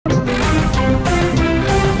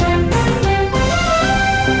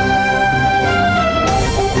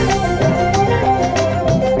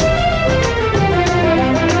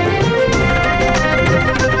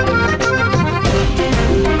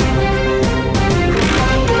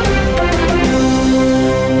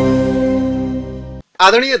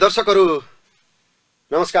आदरणीय दर्शकहरू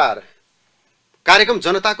नमस्कार। कार्यक्रम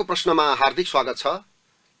जनताको प्रश्नमा हार्दिक स्वागत छ।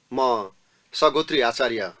 म सगोत्री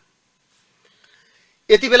आचार्य।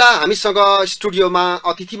 यति बेला हामीसँग स्टुडियोमा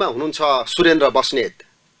अतिथिमा हुनुहुन्छ सुरेन्द्र बस्नेत,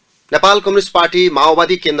 नेपाल कम्युनिस्ट पार्टी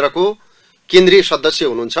माओवादी केन्द्रको केन्द्रीय सदस्य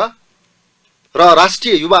हुनुहुन्छ र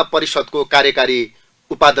राष्ट्रिय युवा परिषदको कार्यकारी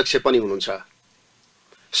उपाध्यक्ष पनि हुनुहुन्छ।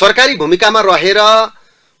 सरकारी भूमिकामा रहेर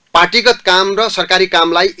पार्टीगत काम र सरकारी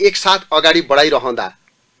कामलाई एकसाथ अगाडि बढाइरहँदा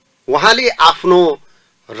उहाँले आफ्नो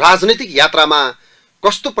राजनीतिक यात्रामा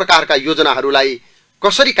कस्तो प्रकारका योजनाहरूलाई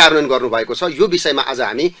कसरी कार्यान्वयन गर्नुभएको छ, यो विषयमा आज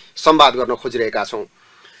हामी संवाद गर्न खोजिरहेका छौं।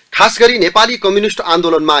 खास गरी नेपाली कम्युनिस्ट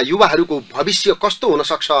आन्दोलनमा युवाहरूको भविष्य कस्तो हुन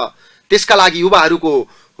सक्छ, त्यसका लागि युवाहरूको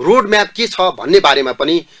रोड म्याप के छ भन्ने बारेमा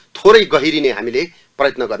पनि थोरै गहिरिने हामीले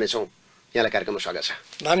प्रयत्न गर्नेछौं। यहाँलाई कार्यक्रममा स्वागत छ।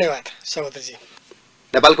 धन्यवाद सगोत्रजी।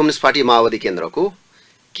 नेपाल कम्युनिस्ट पार्टी माओवादी केन्द्रको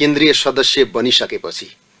केन्द्रीय सदस्य बनिसकेपछि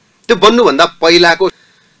त्यो बन्नुभन्दा पहिलाको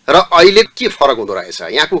र अहिले के फरक हुँदो रहेछ?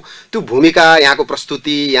 यहाँको त्यो भूमिका, यहाँको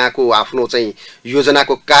प्रस्तुति, यहाँको आफ्नो चाहिँ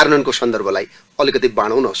योजनाको कार्यान्वयनको सन्दर्भलाई अलिकति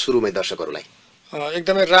बाँडौँ न सुरुमै दर्शकहरूलाई।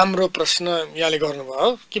 एकदमै राम्रो प्रश्न यहाँले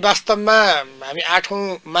गर्नुभयो कि वास्तवमा हामी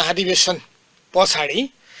 8औं महाधिवेशन पछाडि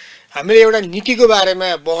हामीले एउटा नीतिको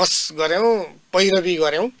बारेमा बहस गर्यौं, पैरवी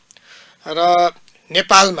गर्यौं र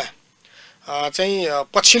नेपालमा चाहिँ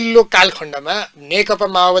पछिल्लो कालखण्डमा नेकपा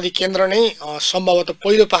माओवादी केन्द्र नै सम्भवतः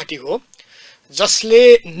पहिलो पार्टी हो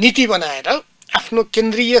जसले नीति बनाएर आफ्नो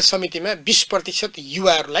केन्द्रीय समितिमा 20%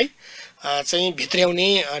 युवाहरूलाई चाहिँ भित्र्याउने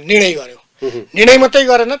निर्णय गर्यो। निर्णय मात्रै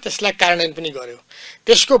गरेन, त्यसलाई कार्यान्वयन पनि गर्यो।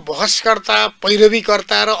 त्यसको बहसकर्ता,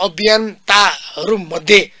 पैरवीकर्ता र अभियन्ताहरू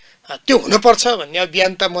मध्ये त्यो हुनुपर्छ भन्ने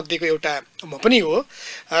अभियन्ता मध्येको एउटा म पनि हो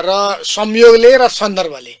र संयोगले र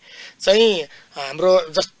सन्दर्भले चाहिँ हाम्रो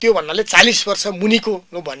त्यो भन्नाले 40 वर्ष मुनिको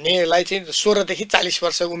भन्नेलाई चाहिँ 16 देखि 40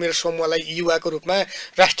 वर्ष उमेर समूहलाई युवाको रूपमा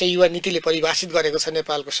राष्ट्रिय युवा नीतिले परिभाषित गरेको छ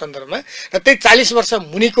नेपालको सन्दर्भमा र त्यही 40 वर्ष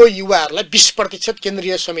मुनिको युवाहरूलाई 20%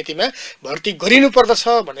 केन्द्रीय समितिमा भर्ती गरिनु पर्दछ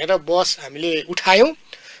भनेर बहस हामीले उठायौं।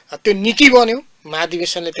 त्यो नीति बन्यो,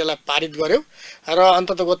 महाधिवेशनले त्यसलाई पारित गर्यो र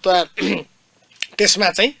अन्ततगतवा त्यसमा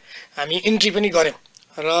चाहिँ हामी इन्ट्री पनि गर्यौं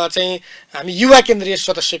र चाहिँ हामी युवा केन्द्रीय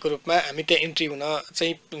सदस्यको रूपमा हामी त्यहाँ इन्ट्री हुन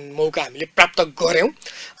चाहिँ मौका हामीले प्राप्त गर्यौं।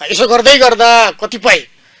 यसो गर्दै गर्दा कतिपय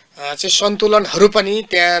चाहिँ सन्तुलनहरू पनि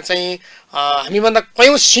त्यहाँ चाहिँ हामीभन्दा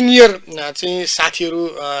कयौं सिनियर चाहिँ साथीहरू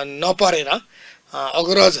नपरेर,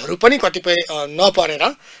 अग्रजहरू पनि कतिपय नपरेर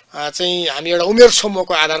चाहिँ हामी एउटा उमेर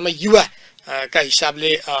समूहको आधारमा युवा का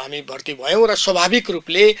हिसाबले हामी भर्ती भयौं र स्वाभाविक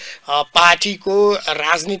रूपले पार्टीको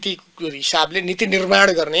राजनीतिक हिसाबले नीति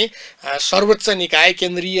निर्माण गर्ने सर्वोच्च निकाय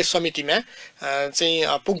केन्द्रीय समितिमा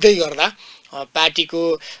चाहिँ पुग्दै गर्दा पार्टीको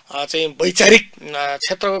चाहिँ वैचारिक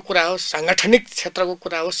क्षेत्रको कुरा होस्, सांगठनिक क्षेत्रको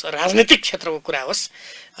कुरा होस्, राजनीतिक क्षेत्रको कुरा होस्,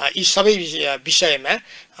 यी सबै विषयमा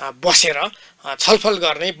बसेर छलफल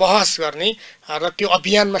गर्ने, बहस गर्ने र त्यो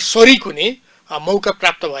अभियानमा शरीक हुने मौका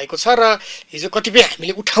प्राप्त भएको छ र हिजो कतिपय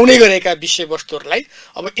हामीले उठाउने गरेका विषयवस्तुहरूलाई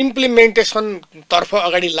अब इम्प्लिमेन्टेसन तर्फ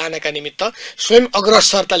अगाडि लानका निमित्त स्वयं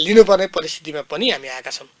अग्रसरता लिनुपर्ने परिस्थितिमा पनि हामी आएका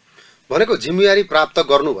छौं। भनेको जिम्मेवारी प्राप्त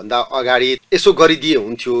गर्नुभन्दा अगाडि यसो गरिदिए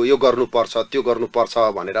हुन्थ्यो, यो गर्नुपर्छ, त्यो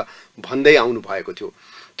गर्नुपर्छ भनेर भन्दै आउनु भएको थियो।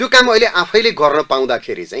 त्यो काम अहिले आफैले गर्न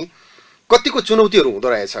पाउँदाखेरि चाहिँ कतिको चुनौतीहरू हुँदो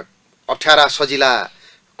रहेछ? अप्ठ्यारा, सजिला,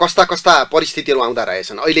 कस्ता कस्ता परिस्थितिहरू आउँदा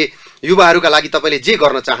रहेछन्? अहिले युवाहरूका लागि तपाईले जे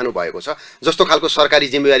गर्न चाहनु भएको छ, जस्तो खालको सरकारी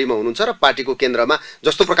जिम्मेवारीमा हुनुहुन्छ र पार्टीको केन्द्रमा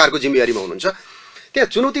जस्तो प्रकारको जिम्मेवारीमा हुनुहुन्छ, त्यहाँ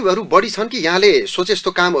चुनौतीहरू बढी छन् कि यहाँले सोचे जस्तो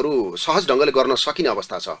कामहरू सहज ढंगले गर्न सकिने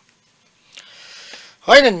अवस्था छ?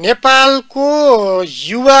 होइन, नेपालको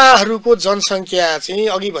युवाहरूको जनसङ्ख्या चाहिँ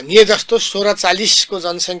अघि भनिए जस्तो 16-40 को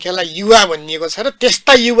जनसङ्ख्यालाई युवा भनिएको छ र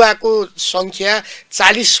त्यस्ता युवाको संख्या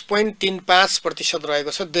 40.35% रहेको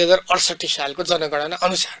छ 2068 सालको जनगणना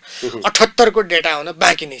अनुसार। 78 को डेटा आउन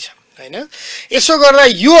बाँकी नै छ हैन। यसो गर्दा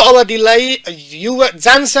यो अवधिलाई युवा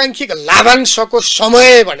जनसङ्ख्यिक लाभांशको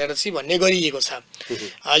समय भनेर चाहिँ भन्ने गरिएको छ।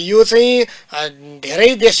 यो चाहिँ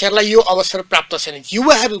धेरै देशहरूलाई यो अवसर प्राप्त छैन।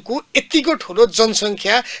 युवाहरूको यतिको ठुलो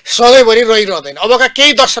जनसङ्ख्या सधैँभरि रहिरहँदैन। अबका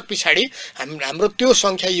केही दशक पछाडि हाम्रो त्यो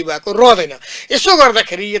संख्या युवाको रहँदैन। यसो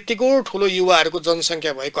गर्दाखेरि यतिको ठुलो युवाहरूको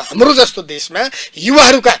जनसङ्ख्या भएको हाम्रो जस्तो देशमा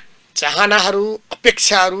युवाहरूका चाहनाहरू,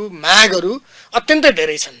 अपेक्षाहरू, मागहरू अत्यन्तै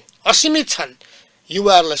धेरै छन्, असीमित छन्।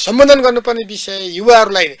 युवाहरूलाई सम्बोधन गर्नुपर्ने विषय,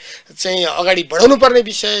 युवाहरूलाई चाहिँ अगाडि बढाउनु पर्ने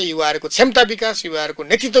विषय, युवाहरूको क्षमता विकास, युवाहरूको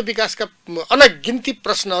नेतृत्व विकासका अनगिन्ती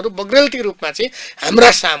प्रश्नहरू बग्रेलतिक रूपमा चाहिँ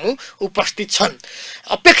हाम्रा सामु उपस्थित छन्।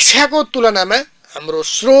 अपेक्षाको तुलनामा हाम्रो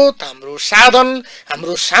स्रोत, हाम्रो साधन,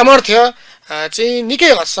 हाम्रो सामर्थ्य चाहिँ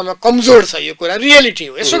निकै हदसम्म कमजोर छ। यो कुरा रियालिटी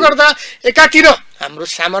हो। यसो गर्दा एकातिर हाम्रो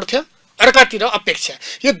सामर्थ्य, अर्कातिर अपेक्षा,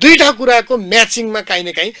 यो दुईटा कुराको म्याचिङमा काहीँ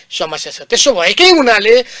न काहीँ समस्या छ। त्यसो भएकै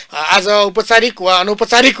हुनाले आज औपचारिक वा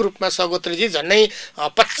अनौपचारिक रूपमा सगोत्रीजी झन्डै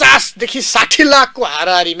 50 देखि 60 लाखको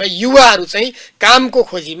हाराहारीमा युवाहरू चाहिँ कामको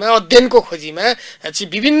खोजीमा, अध्ययनको खोजीमा चाहिँ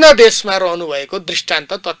विभिन्न देशमा रहनु भएको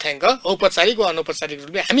दृष्टान्त तथ्याङ्क औपचारिक वा अनौपचारिक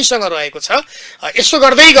रूपले हामीसँग रहेको छ। यसो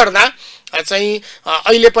गर्दै गर्दा चाहिँ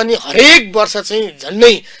अहिले पनि हरेक वर्ष चाहिँ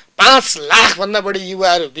झन्डै 5 लाख भन्दा बढी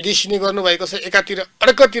युवाहरू विदेशी गर्नुभएको छ एकातिर,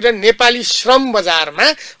 अर्कोतिर नेपाली श्रम बजारमा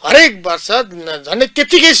हरेक वर्ष झन्डै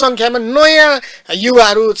त्यतिकै सङ्ख्यामा नयाँ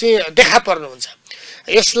युवाहरू चाहिँ देखा पर्नुहुन्छ।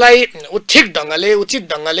 यसलाई ठिक ढङ्गले, उचित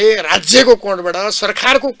ढङ्गले राज्यको कोणबाट,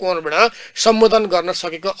 सरकारको कोणबाट सम्बोधन गर्न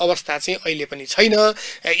सकेको अवस्था चाहिँ अहिले पनि छैन।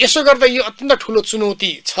 यसो गर्दा यो अत्यन्त ठुलो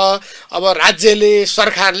चुनौती छ। अब राज्यले,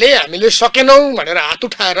 सरकारले हामीले सकेनौँ भनेर हात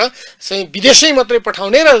उठाएर चाहिँ विदेशै मात्रै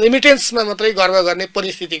पठाउने र रेमिटेन्समा मात्रै गर्व गर्ने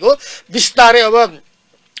परिस्थितिको बिस्तारै अब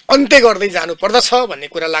अन्त्य गर्दै जानु पर्दछ भन्ने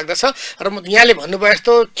कुरा लाग्दछ। र यहाँले भन्नुभयो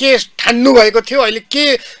जस्तो के ठान्नु भएको थियो, अहिले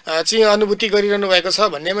के चाहिँ अनुभूति गरिरहनु भएको छ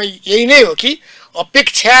भन्नेमा यही नै हो कि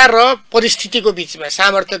अपेक्षा र परिस्थितिको बिचमा,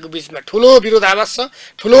 सामर्थ्यको बिचमा ठुलो विरोधाभास छ,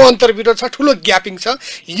 ठुलो अन्तर्विरोध छ, ठुलो ग्यापिङ छ।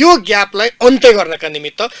 यो ग्यापलाई अन्त्य गर्नका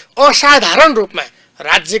निमित्त असाधारण रूपमा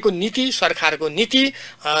राज्यको नीति, सरकारको नीति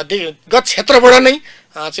गत क्षेत्रबाट नै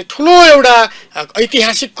चाहिँ ठुलो एउटा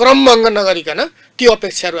ऐतिहासिक क्रमभङ्ग नगरिकन ती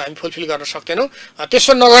अपेक्षाहरू हामी फुलफिल गर्न सक्दैनौँ।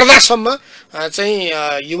 त्यसो नगर्दासम्म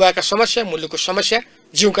चाहिँ युवाका समस्या, मुलुकको समस्या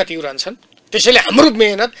जिउका तिउ रहन्छन्। त्यसैले हाम्रो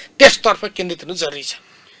मेहनत त्यसतर्फ केन्द्रित हुनु जरुरी छ।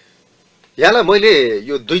 यहाँलाई मैले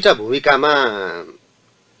यो दुईटा भूमिकामा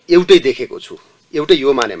एउटै देखेको छु, एउटै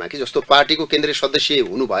यो मानेमा कि जस्तो पार्टीको केन्द्रीय सदस्य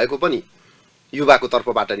हुनुभएको पनि युवाको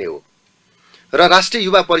तर्फबाट नै हो र राष्ट्रिय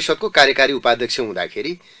युवा परिषदको कार्यकारी उपाध्यक्ष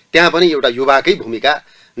हुँदाखेरि त्यहाँ पनि एउटा युवाकै भूमिका,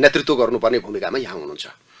 नेतृत्व गर्नुपर्ने भूमिकामा यहाँ हुनुहुन्छ।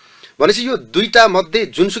 भनेपछि यो दुईटा मध्ये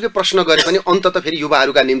जुनसुकै प्रश्न गरे पनि अन्ततः फेरि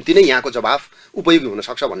युवाहरूका निम्ति नै यहाँको जवाफ उपयोगी हुन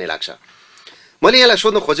सक्छ भन्ने लाग्छ। मैले यहाँलाई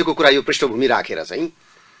सोध्न खोजेको कुरा यो पृष्ठभूमि राखेर चाहिँ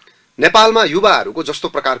नेपालमा युवाहरूको जस्तो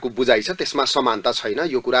प्रकारको बुझाइ छ त्यसमा समानता छैन,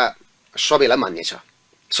 यो कुरा सबैलाई मान्य छ।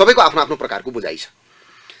 सबैको आफ्नो आफ्नो प्रकारको बुझाइ छ।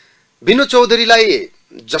 विनोद चौधरीलाई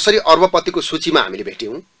जसरी अर्बपतिको सूचीमा हामीले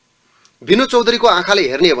भेट्यौँ, विनोद चौधरीको आँखाले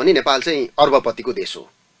हेर्ने हो भने नेपाल चाहिँ अर्बपतिको देश हो,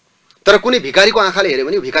 तर कुनै भिखारीको आँखाले हेर्यो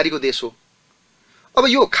भने भिखारीको देश हो। अब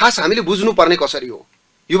यो खास हामीले बुझ्नुपर्ने कसरी हो,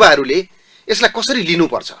 युवाहरूले यसलाई कसरी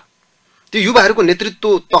लिनुपर्छ, त्यो युवाहरूको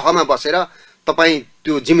नेतृत्व तहमा बसेर तपाईँ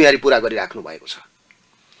त्यो जिम्मेवारी पुरा गरिराख्नु भएको छ,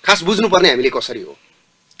 खास बुझ्नुपर्ने हामीले कसरी हो?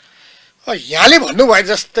 यहाँले भन्नुभयो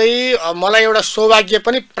जस्तै मलाई एउटा सौभाग्य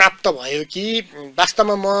पनि प्राप्त भयो कि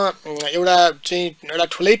वास्तवमा म एउटा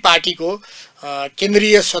ठुलै पार्टीको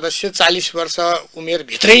केन्द्रीय सदस्य 40 वर्ष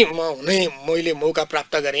उमेरभित्रै मैले मौका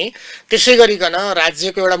प्राप्त गरेँ। त्यसै गरिकन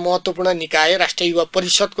राज्यको एउटा महत्त्वपूर्ण निकाय राष्ट्रिय युवा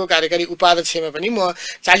परिषदको कार्यकारी उपाध्यक्षमा पनि म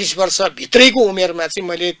 40 वर्षभित्रैको उमेरमा चाहिँ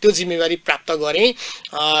मैले त्यो जिम्मेवारी प्राप्त गरेँ।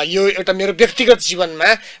 यो एउटा मेरो व्यक्तिगत जीवनमा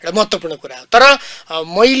एउटा महत्त्वपूर्ण कुरा हो। तर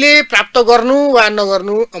मैले प्राप्त गर्नु वा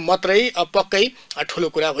नगर्नु मात्रै पक्कै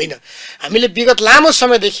ठुलो कुरा होइन। हामीले विगत लामो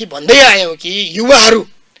समयदेखि भन्दै आयौँ कि युवाहरू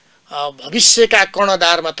भविष्यका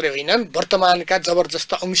कर्णधार मात्रै होइनन्, वर्तमानका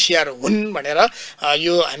जबरजस्त अंशियार हुन् भनेर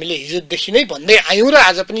यो हामीले हिजोदेखि नै भन्दै आयौँ र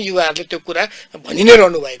आज पनि युवाहरूले त्यो कुरा भनि नै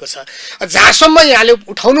रहनु भएको छ। जहाँसम्म यहाँले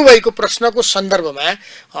उठाउनु भएको प्रश्नको सन्दर्भमा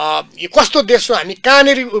यो कस्तो देश हो, हामी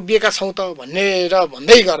कहाँनिर उभिएका छौँ त भनेर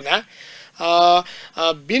भन्दै गर्दा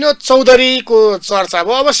विनोद चौधरीको चर्चा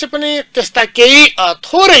भयो। अवश्य पनि त्यस्ता केही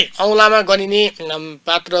थोरै औँलामा गनिने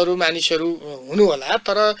पात्रहरू, मानिसहरू हुनु होला,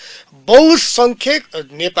 तर बहुसङ्ख्यक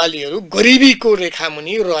नेपालीहरू गरिबीको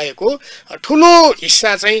रेखामुनि रहेको ठुलो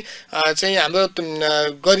हिस्सा चाहिँ हाम्रो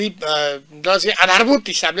गरिब र चाहिँ आधारभूत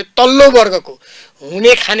हिसाबले तल्लो वर्गको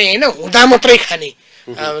हुने खाने होइन, हुँदा मात्रै खाने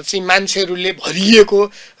चाहिँ मान्छेहरूले भरिएको,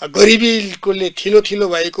 गरिबीले थिलो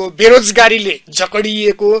भएको, बेरोजगारीले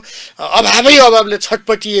जकडिएको, अभावले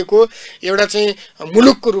छटपटिएको एउटा चाहिँ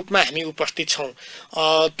मुलुकको रूपमा हामी उपस्थित छौँ।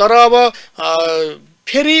 तर अब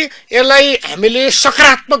फेरि यसलाई हामीले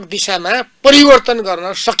सकारात्मक दिशामा परिवर्तन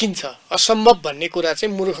गर्न सकिन्छ। असम्भव भन्ने कुरा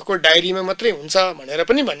चाहिँ मूर्खको डायरीमा मात्रै हुन्छ भनेर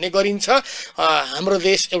पनि भन्ने गरिन्छ। हाम्रो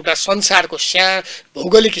देश एउटा संसारको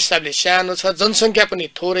भौगोलिक हिसाबले सानो छ, जनसङ्ख्या पनि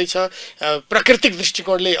थोरै छ, प्राकृतिक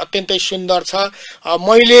दृष्टिकोणले अत्यन्तै सुन्दर छ।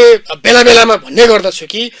 मैले बेला बेलामा भन्ने गर्दछु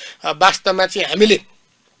कि वास्तवमा चाहिँ हामीले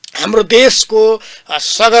हाम्रो देशको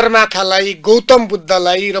सगरमाथालाई, गौतम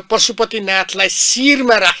बुद्धलाई र पशुपतिनाथलाई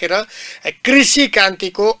शिरमा राखेर कृषि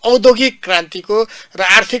क्रान्तिको, औद्योगिक क्रान्तिको र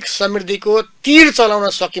आर्थिक समृद्धिको तीर चलाउन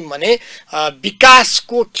सक्यौँ भने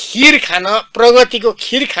विकासको खीर खान, प्रगतिको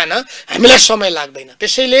खीर खान हामीलाई समय लाग्दैन।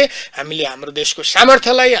 त्यसैले हामीले हाम्रो देशको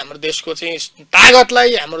सामर्थ्यलाई, हाम्रो देशको चाहिँ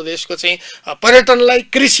तागतलाई, हाम्रो देशको चाहिँ पर्यटनलाई,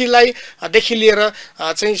 कृषिलाई देखि लिएर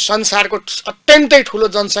चाहिँ संसारको अत्यन्तै ठुलो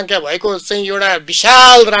जनसङ्ख्या भएको चाहिँ एउटा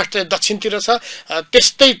विशाल राष्ट्र दक्षिणतिर छ,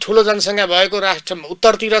 त्यस्तै ठुलो जनसङ्ख्या भएको राष्ट्र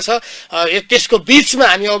उत्तरतिर छ, त्यसको बिचमा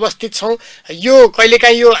हामी अवस्थित छौँ। यो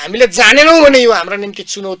कहिलेकाहीँ यो हामीले जानेनौँ भने यो हाम्रो निम्ति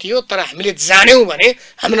चुनौती हो, तर हामीले जान्यौँ भने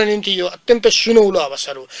हाम्रो निम्ति यो अत्यन्तै सुनौलो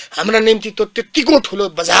अवसर हो, हाम्रो निम्ति त्यो त्यत्तिको ठुलो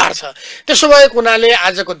बजार छ। त्यसो भएको हुनाले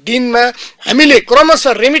आजको दिनमा हामीले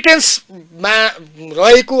क्रमशः रेमिटेन्समा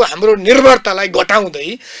रहेको हाम्रो निर्भरतालाई घटाउँदै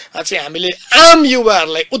चाहिँ हामीले आम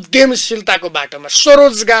युवाहरूलाई उद्यमशीलताको बाटोमा,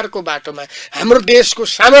 स्वरोजगारको बाटोमा, हाम्रो देशको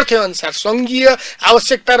सामर्थ्य अनुसार, सङ्घीय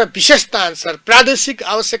आवश्यकता र विशेषता अनुसार, प्रादेशिक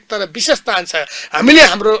आवश्यकता र विशेषता अनुसार हामीले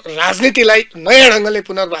हाम्रो राजनीतिलाई नयाँ ढङ्गले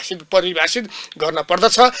परिभाषित गर्न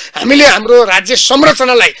पर्दछ। हामीले हाम्रो राज्य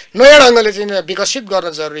संरचनालाई नयाँ ढङ्गले चाहिँ विकसित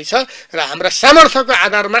गर्न जरुरी छ र हाम्रा सामर्थ्यको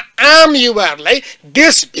आधारमा आम युवाहरूलाई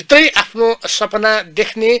देशभित्रै आफ्नो सपना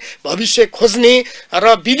देख्ने, भविष्य खोज्ने र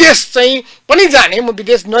विदेश चाहिँ पनि जाने, म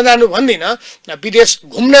विदेश नजानु भन्दिनँ, विदेश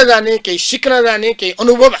घुम्न जाने, केही सिक्न जाने, केही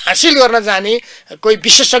अनुभव हासिल गर्न जाने, कोही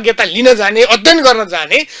विशेषज्ञता लिन जाने, अध्ययन गर्न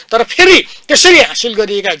जाने, तर फेरि त्यसरी हासिल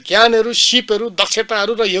गरिएका ज्ञानहरू, सिपहरू,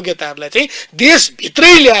 दक्षताहरू र योग्यताहरूलाई चाहिँ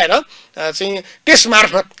देशभित्रै ल्याएर चाहिँ त्यस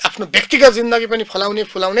मार्फत आफ्नो व्यक्तिगत जिन्दगी पनि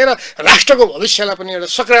फुलाउने र राष्ट्रको भविष्यलाई पनि एउटा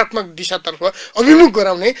सकारात्मक दिशातर्फ अभिमुख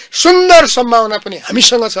गराउने सुन्दर सम्भावना पनि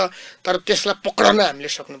हामीसँग छ, तर त्यसलाई पक्राउन हामीले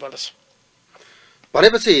सक्नुपर्दछ।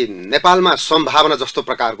 भनेपछि नेपालमा सम्भावना जस्तो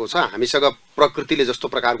प्रकारको छ, हामीसँग प्रकृतिले जस्तो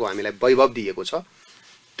प्रकारको हामीलाई वैभव दिएको छ,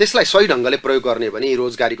 त्यसलाई सही ढङ्गले प्रयोग गर्ने भने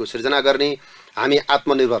रोजगारीको सृजना गर्ने, हामी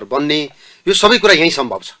आत्मनिर्भर बन्ने, यो सबै कुरा यहीँ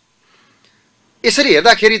सम्भव छ। यसरी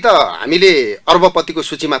हेर्दाखेरि त हामीले अर्बपतिको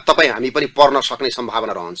सूचीमा तपाईँ हामी पनि पर्न सक्ने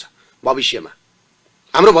सम्भावना रहन्छ भविष्यमा।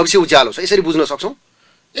 हाम्रो भविष्य उज्यालो छ, यसरी बुझ्न सक्छौँ।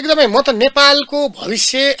 एकदमै म त नेपालको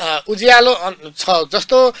भविष्य उज्यालो छ।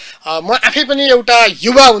 जस्तो म आफै पनि एउटा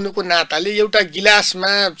युवा हुनुको नाताले एउटा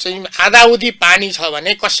गिलासमा चाहिँ आधाउधी पानी छ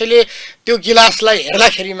भने कसैले त्यो गिलासलाई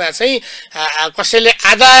हेर्दाखेरिमा चाहिँ कसैले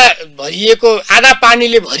आधा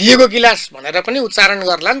पानीले भरिएको गिलास भनेर पनि उच्चारण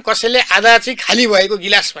गर्लान्, कसैले आधा चाहिँ खाली भएको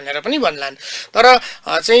गिलास भनेर पनि भन्लान्। तर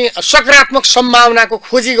चाहिँ सकारात्मक सम्भावनाको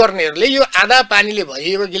खोजी गर्नेहरूले यो आधा पानीले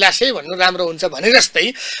भरिएको गिलासै भन्नु राम्रो हुन्छ भने जस्तै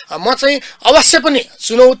म चाहिँ अवश्य पनि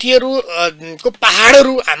चुनौतीहरूको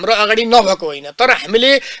पहाडहरू हाम्रो अगाडि नभएको होइन, तर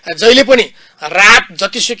हामीले जहिले पनि रात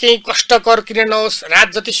जतिसुकै कष्टकर किन नहोस्,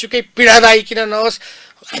 रात जतिसुकै पीडादायी किन नहोस्,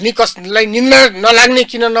 हामी कसलाई निन्द्रा नलाग्ने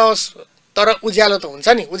किन नहोस्, तर उज्यालो त हुन्छ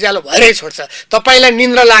नि, उज्यालो भएरै छोड्छ। तपाईँलाई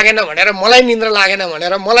निन्द्रा लागेन भनेर, मलाई निन्द्रा लागेन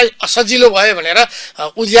भनेर, मलाई असजिलो भयो भनेर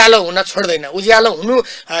उज्यालो हुन छोड्दैन। उज्यालो हुनु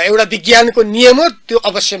एउटा विज्ञानको नियम हो, त्यो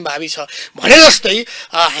अवश्यम्भावी छ। भने जस्तै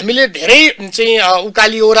हामीले धेरै चाहिँ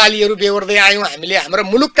उकाली ओह्रालीहरू बेहोर्दै आयौँ, हामीले हाम्रो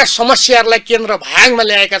मुलुकका समस्याहरूलाई केन्द्र भागमा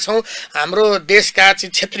ल्याएका छौँ। हाम्रो देशका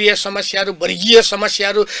चाहिँ क्षेत्रीय समस्याहरू, वर्गीय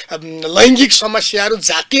समस्याहरू, लैङ्गिक समस्याहरू,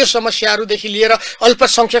 जातीय समस्याहरूदेखि लिएर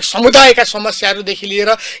अल्पसङ्ख्यक समुदायका समस्याहरूदेखि लिएर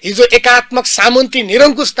हिजो एकात्मक सामन्ती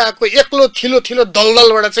निरङ्कुशताको एक्लो थिलो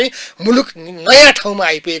दलदलबाट चाहिँ मुलुक नयाँ ठाउँमा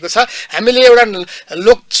आइपुगेको छ। हामीले एउटा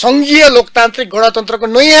सङ्घीय लोकतान्त्रिक गणतन्त्रको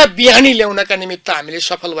नयाँ बिहानी ल्याउनका निमित्त हामीले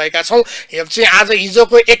सफल भएका छौँ। चाहिँ आज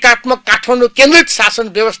हिजोको एकात्मक काठमाडौँ केन्द्रित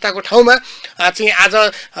शासन व्यवस्थाको ठाउँमा चाहिँ आज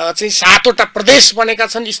चाहिँ 7वटा प्रदेश बनेका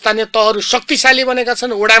छन्, स्थानीय तहहरू शक्तिशाली बनेका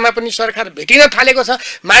छन्, वडामा पनि सरकार भेटिन थालेको छ।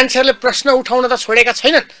 मान्छेहरूले प्रश्न उठाउन त छोडेका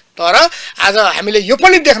छैनन्, तर आज हामीले यो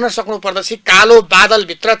पनि देख्न सक्नु पर्दछ कालो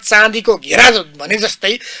बादलभित्र चाँदीको घेरा भने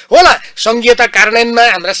जस्तै होला। सङ्घीयता कार्यान्वयनमा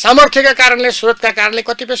हाम्रा सामर्थ्यका कारणले, स्रोतका कारणले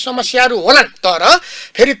कतिपय समस्याहरू होलान्, तर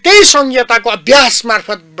फेरि त्यही सङ्घीयताको अभ्यास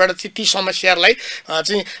मार्फतबाट चाहिँ ती समस्याहरूलाई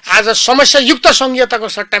चाहिँ आज समस्यायुक्त सङ्घीयताको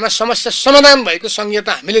सट्टामा समस्या समाधान भएको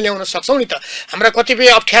सङ्घीयता हामीले ल्याउन सक्छौँ नि त। हाम्रा कतिपय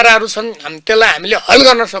अप्ठ्याराहरू छन्, त्यसलाई हामीले हल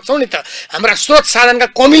गर्न सक्छौँ नि त। हाम्रा स्रोत साधनका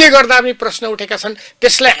कमीले गर्दा पनि प्रश्न उठेका छन्,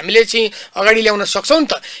 त्यसलाई हामीले चाहिँ अगाडि ल्याउन सक्छौँ नि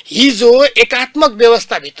त। हिजो एकात्मक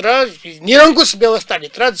व्यवस्थाभित्र, निरङ्कुश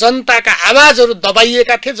व्यवस्थाभित्र जनताका आवाजहरू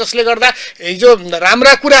दबाइएका थिए, जसले गर्दा हिजो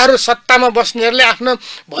राम्रा कुराहरू सत्तामा बस्नेहरूले आफ्नो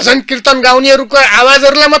भजन कीर्तन गाउनेहरूको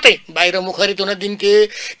आवाजहरूलाई मात्रै बाहिर मुखरित हुन दिन्थे।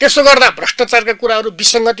 त्यसो गर्दा भ्रष्टाचारका कुराहरू,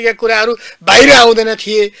 विसङ्गतिका कुराहरू बाहिर आउँदैन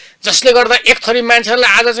थिए, जसले गर्दा एक थरी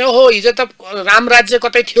मान्छेहरूलाई आज चाहिँ ओहो हिजो त राम राज्य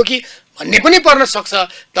कतै थियो कि भन्ने पनि पर्न सक्छ।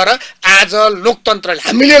 तर आज लोकतन्त्रले,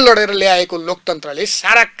 हामीले लडेर ल्याएको लोकतन्त्रले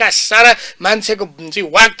साराका सारा मान्छेको चाहिँ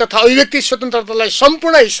वाक तथा अभिव्यक्ति स्वतन्त्रतालाई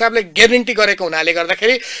सम्पूर्ण हिसाबले ग्यारेन्टी गरेको हुनाले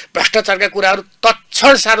गर्दाखेरि भ्रष्टाचारका कुराहरू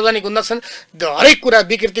तत्क्षण सार्वजनिक हुँदछन्, हरेक कुरा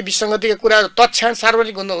विकृति विसङ्गतिका कुराहरू तत्क्षण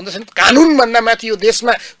सार्वजनिक हुँदछन्। कानुनभन्दा माथि यो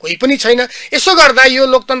देशमा कोही पनि छैन। यसो गर्दा यो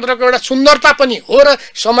लोकतन्त्रको एउटा सुन्दरता पनि हो र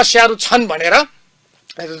समस्याहरू छन् भनेर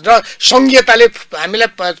र सङ्घीयताले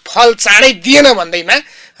हामीलाई फल चाँडै दिएन भन्दैमा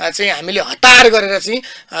चाहिँ हामीले हतार गरेर चाहिँ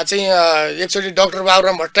एकचोटि डाक्टर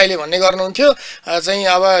बाबुराम भट्टराईले भन्ने गर्नुहुन्थ्यो चाहिँ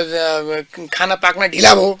अब खाना पाक्न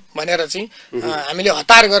ढिला भयो भनेर चाहिँ हामीले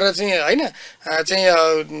हतार गरेर चाहिँ होइन चाहिँ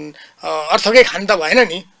अर्थकै खानु त भएन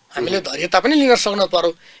नि, हामीले धैर्यता पनि लिन सक्नु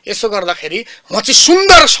पर्यो। यसो गर्दाखेरि म चाहिँ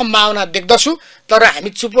सुन्दर सम्भावना देख्दछु, तर हामी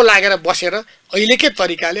चुप्पो लागेर बसेर अहिलेकै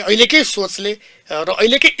तरिकाले अहिलेकै सोचले र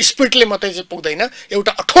अहिलेकै स्पिडले मात्रै चाहिँ पुग्दैन,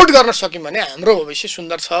 एउटा अठोट गर्न सक्यौँ भने हाम्रो भविष्य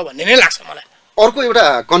सुन्दर छ भन्ने नै लाग्छ मलाई। अर्को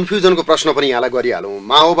एउटा कन्फ्युजनको प्रश्न पनि यहाँलाई गरिहालौँ।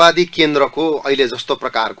 माओवादी केन्द्रको अहिले जस्तो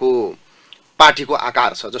प्रकारको पार्टीको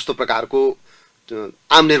आकार छ, जस्तो प्रकारको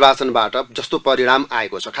आम निर्वाचनबाट जस्तो परिणाम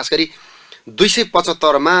आएको छ, खास गरी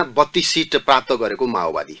 275 मा 32 सिट प्राप्त गरेको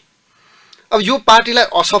माओवादी, अब यो पार्टीलाई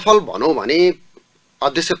असफल भनौँ भने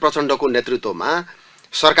अध्यक्ष प्रचण्डको नेतृत्वमा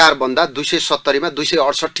सरकार बन्दा 270 मा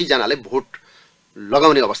 268 जनाले भोट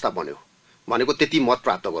लगाउने अवस्था बन्यो भनेको त्यति मत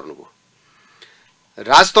प्राप्त गर्नुभयो।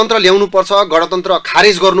 राजतन्त्र ल्याउनुपर्छ, गणतन्त्र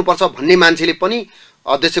खारेज गर्नुपर्छ भन्ने मान्छेले पनि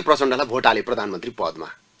अध्यक्ष प्रचण्डलाई भोट हाले प्रधानमन्त्री पदमा।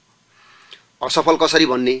 असफल कसरी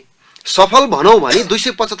भन्ने? सफल भनौँ भने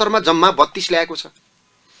 275 मा जम्मा 32 ल्याएको छ।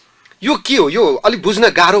 यो के हो? यो अलि बुझ्न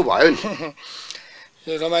गाह्रो भयो नि।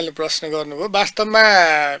 यो रमाइलो प्रश्न गर्नुभयो। वास्तवमा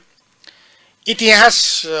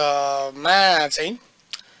इतिहासमा चाहिँ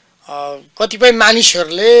कतिपय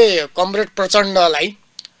मानिसहरूले कमरेड प्रचण्डलाई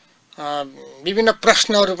विभिन्न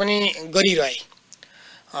प्रश्नहरू पनि गरिरहे।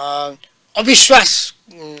 अविश्वास,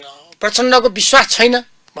 प्रचण्डको विश्वास छैन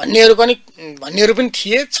भन्नेहरू पनि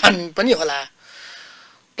थिए, छन् पनि होला।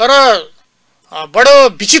 तर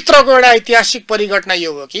बडो विचित्रको एउटा ऐतिहासिक परिघटना यो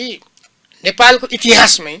हो कि नेपालको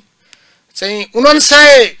इतिहासमै चाहिँ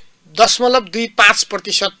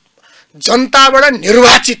 49.25% जनताबाट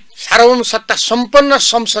निर्वाचित सार्वभौम सत्ता सम्पन्न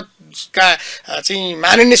संसदका चाहिँ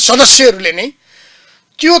माननीय सदस्यहरूले नै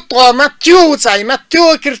त्यो तहमा, त्यो उचाइमा,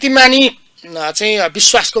 त्यो कीर्तिमानी चाहिँ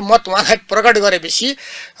विश्वासको मत उहाँलाई प्रकट गरेपछि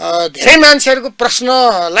धेरै मान्छेहरूको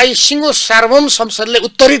प्रश्नलाई सिङ्गो सार्वभौम संसदले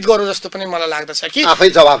उत्तरित गर्यो जस्तो पनि मलाई लाग्दछ कि आफै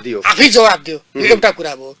जवाफ दियो। यो एउटा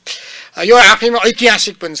कुरा भयो। यो आफैमा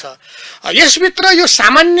ऐतिहासिक पनि छ। यसभित्र यो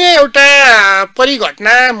सामान्य एउटा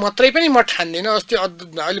परिघटना मात्रै पनि म ठान्दिनँ। अस्ति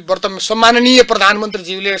अहिले वर्तमान सम्माननीय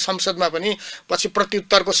प्रधानमन्त्रीज्यूले संसदमा पनि पछि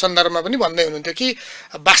प्रत्युत्तरको सन्दर्भमा पनि भन्दै हुनुहुन्थ्यो कि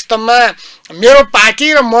वास्तवमा मेरो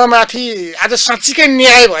पार्टी र म माथि आज साँच्चीकै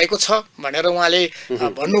न्याय भएको छ भनेर उहाँले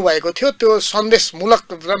भन्नुभएको थियो। त्यो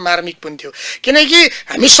सन्देशमूलक र मार्मिक पनि थियो,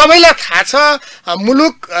 किनकि हामी सबैलाई थाहा छ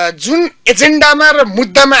मुलुक जुन एजेन्डामा र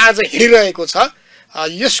मुद्दामा आज हिँडिरहेको छ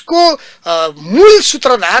यसको मूल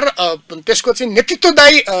सूत्रधार, त्यसको चाहिँ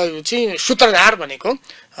नेतृत्वदायी चाहिँ सूत्रधार भनेको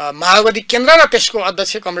माओवादी केन्द्र र त्यसको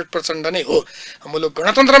अध्यक्ष कमरेड प्रचण्ड नै हो। मुलुक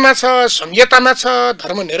गणतन्त्रमा छ, संहितामा छ,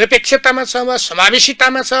 धर्मनिरपेक्षतामा छ,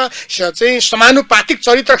 समावेशितामा छ, चाहिँ समानुपातिक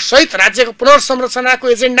चरित्र सहित राज्यको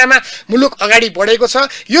पुनर्संरचनाको एजेन्डामा मुलुक अगाडि बढेको छ।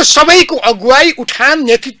 यो सबैको अगुवाई, उठान,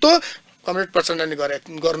 नेतृत्व कमरेड प्रचण्डले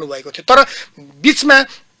गर्नुभएको थियो। तर बिचमा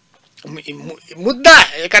मुद्दा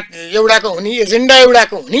एउटाको हुने, एजेन्डा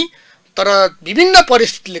एउटाको हुने, तर विभिन्न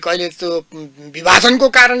परिस्थितिले कहिले त्यो विभाजनको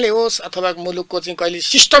कारणले होस् अथवा मुलुकको चाहिँ कहिले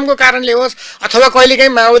सिस्टमको कारणले होस् अथवा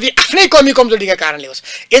कहिलेकाहीँ माओवादी आफ्नै कमी कमजोरीका कारणले होस्,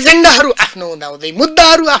 एजेन्डाहरू आफ्नो हुँदाहुँदै,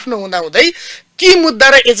 मुद्दाहरू आफ्नो हुँदाहुँदै ती मुद्दा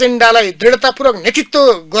र एजेन्डालाई दृढतापूर्वक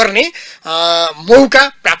नेतृत्व गर्ने मौका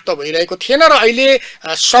प्राप्त भइरहेको थिएन र अहिले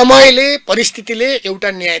समयले, परिस्थितिले एउटा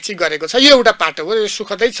न्याय चाहिँ गरेको छ। यो एउटा पाटो हो, यो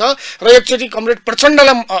सुखदै छ र एकचोटि कमरेड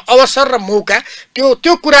प्रचण्डलाई अवसर र मौका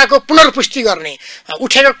त्यो कुराको पुनर्पुष्टि गर्ने,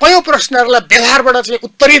 उठेका कयौँ प्रश्नहरूलाई व्यवहारबाट चाहिँ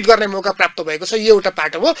उत्तरित गर्ने मौका प्राप्त भएको छ। यो एउटा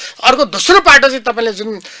पाटो हो। अर्को दोस्रो पाटो चाहिँ तपाईँले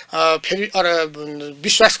जुन फेरि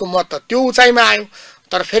विश्वासको मत त्यो उचाइमा आयो,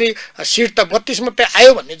 तर फेरि सिट त 32 मात्रै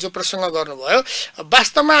आयो भन्ने जो प्रसङ्ग गर्नुभयो,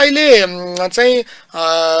 वास्तवमा अहिले चाहिँ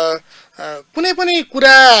कुनै पनि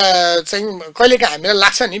कुरा चाहिँ कहिलेकाहीँ हामीलाई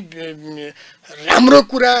लाग्छ नि राम्रो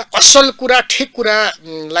कुरा, असल कुरा, ठिक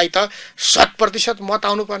कुरालाई त 100% मत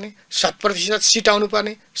आउनुपर्ने, 100% सिट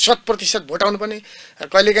आउनुपर्ने, 100% भोट आउनुपर्ने।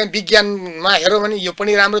 कहिलेकाहीँ विज्ञानमा हेऱ्यो भने यो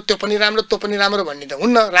पनि राम्रो, त्यो पनि राम्रो, त्यो पनि राम्रो भन्ने त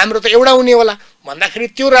हुन्न। राम्रो त एउटा हुने होला भन्दाखेरि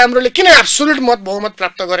त्यो राम्रोले किन एब्सोल्युट बहुमत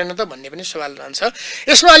प्राप्त गरेन त भन्ने पनि सवाल रहन्छ।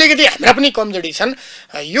 यसमा अलिकति हाम्रा पनि कमजोरी छन्।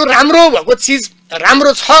 यो राम्रो भएको चिज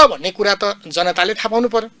राम्रो छ भन्ने कुरा त जनताले थाहा पाउनु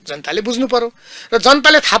पर्यो, जनताले बुझ्नु पर्यो र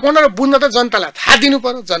जनताले थाहा पाउन र बुझ्न त जनतालाई थाहा दिनु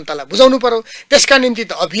पर्यो, जनतालाई बुझाउनु पर्यो। त्यसका निम्ति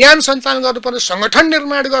त अभियान सञ्चालन गर्नु पर्यो, सङ्गठन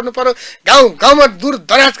निर्माण गर्नु पर्यो। गाउँमा दूर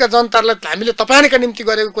दराजका जनतालाई हामीले तपाईँहरूका निम्ति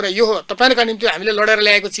गरेको कुरा यो हो, तपाईँहरूका निम्ति हामीले लडेर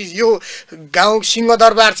ल्याएको चिज यो हो, गाउँ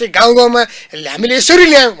सिंहदरबार चाहिँ गाउँ हामीले यसरी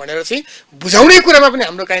ल्यायौँ भनेर चाहिँ बुझाउने कुरामा पनि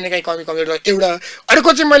हाम्रो काहीँ न काहीँ कमी एउटा।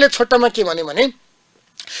 अर्को चाहिँ मैले छोटोमा के भने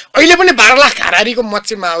अहिले पनि 12 लाख हाराहारीको मत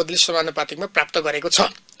चाहिँ माओवादीले समानुपातिकमा प्राप्त गरेको छ।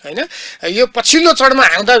 हैन। यो पछिल्लो चरणमा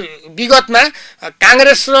आउँदा विगतमा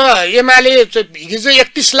कांग्रेस र एमाले हिजो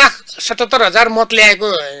 31,77,000 मत ल्याएको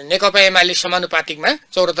नेकपा एमाले समानुपातिकमा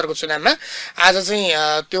 74 को चुनावमा आज चाहिँ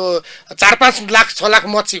त्यो 4-5 लाख 6 लाख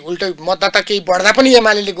मत चाहिँ उल्टै मतदाता केही बढ्दा पनि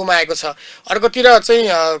एमाले गुमाएको छ। अर्कोतिर चाहिँ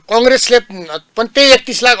कांग्रेसले पनि त्यही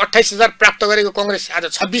 31,28,000 प्राप्त गरेको कांग्रेस आज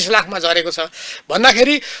 26 लाखमा झरेको छ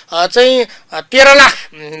भन्दाखेरि चाहिँ 13 लाख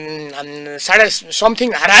साढे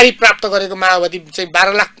समथिङ हाराहारी प्राप्त गरेको माओवादी चाहिँ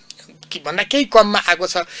 12 लाख भन्दा केही कममा आएको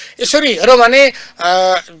छ। यसरी हेर्यो भने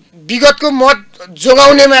विगतको मत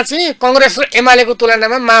जोगाउनेमा चाहिँ कांग्रेस र एमालेको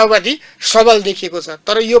तुलनामा माओवादी सबल देखिएको छ।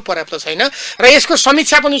 तर यो पर्याप्त छैन र यसको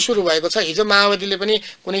समीक्षा पनि सुरु भएको छ। हिजो माओवादीले पनि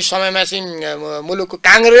कुनै समयमा चाहिँ मुलुकको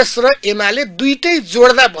कांग्रेस र एमाले दुईटै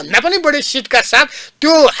जोड्दा भन्दा पनि बढी सिटका साथ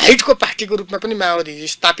त्यो हाइटको पार्टीको रूपमा पनि माओवादी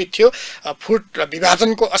स्थापित थियो। फुट र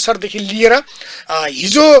विभाजनको असरदेखि लिएर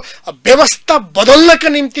हिजो व्यवस्था बदल्नका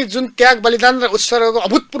निम्ति जुन त्याग बलिदान र उत्सर्गको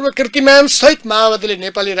अभूतपूर्व कीर्तिमान सहित माओवादीले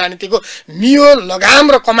नेपाली राजनीतिको मियो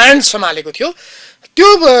लगाम र कमान्ड सम्हालेको थियो। त्यो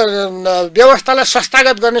व्यवस्थालाई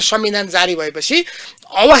संस्थागत गर्ने संविधान जारी भएपछि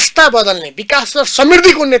अवस्था बदल्ने विकास र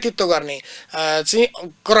समृद्धिको नेतृत्व गर्ने चाहिँ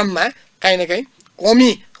क्रममा कहीँ न कहीँ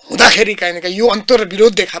कमी हुँदाखेरि कहीँ न कहीँ यो अन्तर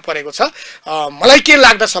विरोध देखा परेको छ। मलाई के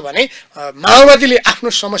लाग्दछ भने माओवादीले आफ्नो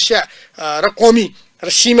समस्या र कमी र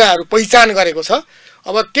सीमाहरू पहिचान गरेको छ।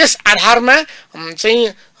 अब त्यस आधारमा चाहिँ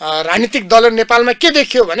राजनीतिक दलहरू नेपालमा के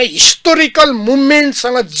देखियो भने हिस्टोरिकल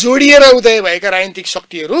मुभमेन्टसँग जोडिएर उदय भएका राजनीतिक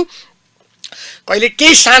शक्तिहरू कहिले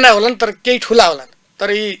केही साना होलान् तर केही ठुला होलान्, तर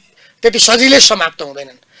त्यति सजिलै समाप्त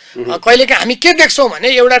हुँदैनन्। कहिलेकाहीँ हामी के देख्छौँ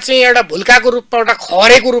भने एउटा भुल्काको रूपमा एउटा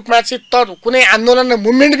खरेको रूपमा चाहिँ तर कुनै आन्दोलन र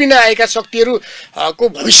मुभमेन्ट बिना आएका शक्तिहरूको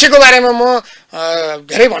भविष्यको बारेमा म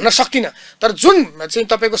धेरै भन्न सक्दिनँ। तर जुन चाहिँ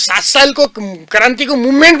तपाईँको 7 सालको क्रान्तिको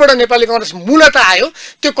मुभमेन्टबाट नेपाली कांग्रेस मूलत आयो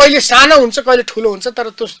त्यो कहिले सानो हुन्छ कहिले ठुलो हुन्छ,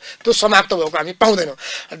 तर त्यो समाप्त भएको हामी पाउँदैनौँ।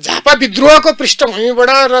 झापा विद्रोहको पृष्ठभूमिबाट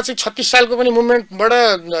र चाहिँ 36 सालको पनि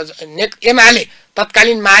मुभमेन्टबाट एमाले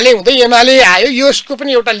तत्कालीन माले हुँदै एमाले आयो, यसको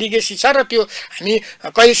पनि एउटा लिगेसी छ र त्यो हामी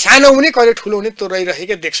कहिले सानो हुने कहिले ठुलो हुने त्यो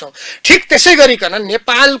रहिरहेकै देख्छौँ। ठिक त्यसै गरिकन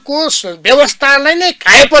नेपालको व्यवस्थालाई नै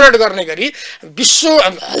कायापलट गर्ने गरी विश्व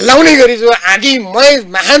हल्लाउने गरी जो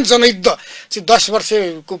आदिमय महान जनयुद्ध चाहिँ 10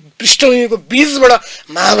 वर्षको पृष्ठभूमिको बीचबाट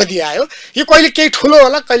माओवादी आयो, यो कहिले केही ठुलो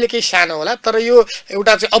होला कहिले केही सानो होला, तर यो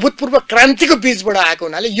एउटा चाहिँ अभूतपूर्व क्रान्तिको बीचबाट आएको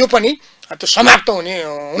हुनाले यो पनि त्यो समाप्त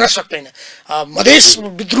हुन सक्दैन।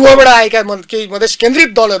 मधेस विद्रोहबाट आएका केही मधेस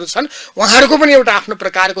केन्द्रित दलहरू छन्, उहाँहरूको पनि एउटा आफ्नो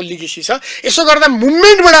प्रकारको लिगेसी छ। यसो गर्दा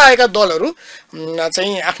मुभमेन्टबाट आएका दलहरू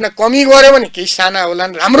चाहिँ आफ्ना कमी गऱ्यो भने केही साना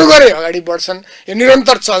होलान्, राम्रो गरे अगाडि बढ्छन्, यो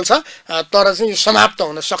निरन्तर चल्छ, तर चाहिँ समाप्त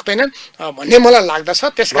हुन सक्दैनन् भन्ने मलाई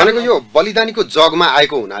लाग्दछ। त्यसकारण यो बलिदानीको जगमा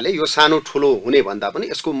आएको हुनाले यो सानो ठुलो हुने भन्दा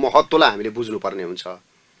पनि यसको महत्त्वलाई हामीले बुझ्नुपर्ने हुन्छ।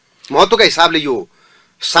 महत्त्वका हिसाबले यो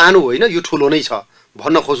सानो होइन यो ठुलो नै छ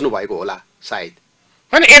भन्न खोज्नु भएको होला सायद।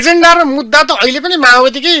 होइन, एजेन्डा र मुद्दा त अहिले पनि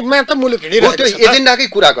माओवादीकैमा त मुलुक हिँडिरहेको छ। त्यो एजेन्डाकै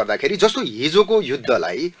कुरा गर्दाखेरि जस्तो हिजोको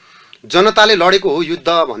युद्धलाई जनताले लडेको हो युद्ध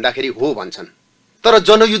भन्दाखेरि हो भन्छन्, तर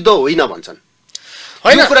जनयुद्ध होइन भन्छन्।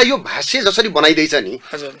 यो कुरा यो भाष्य जसरी बनाइदैछ नि,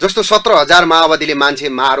 जस्तो 17,000 माओवादीले मान्छे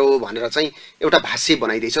मारो भनेर चाहिँ एउटा भाष्य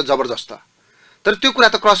बनाइदैछ जबरजस्त, तर त्यो कुरा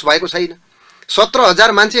त क्रस भएको छैन।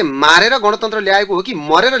 17,000 मान्छे मारेर गणतन्त्र ल्याएको हो कि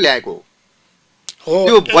मरेर ल्याएको हो?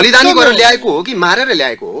 त्यो बलिदानी गरेर ल्याएको हो कि मारेर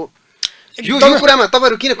ल्याएको हो? यो कुरामा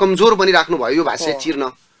तपाईँहरू किन कमजोर बनिराख्नु भयो? यो भाष्य चिर्न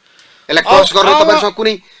यसलाई क्रस गर्न तपाईँहरूसँग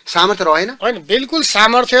कुनै सामर्थ्य रहेन? होइन, बिल्कुल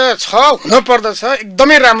सामर्थ्य छ, हुन पर्दछ।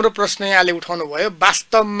 एकदमै राम्रो प्रश्न यहाँले उठाउनु भयो।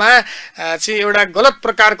 वास्तवमा चाहिँ एउटा गलत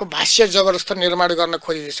प्रकारको भाष्य जबरजस्त निर्माण गर्न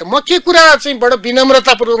खोजिँदैछ। म के कुरा चाहिँ बडो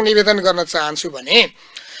विनम्रतापूर्वक निवेदन गर्न चाहन्छु भने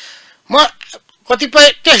म कतिपय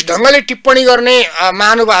त्यस ढङ्गले टिप्पणी गर्ने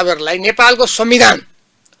महानुभावहरूलाई नेपालको संविधान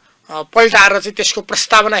पल्टाएर चाहिँ त्यसको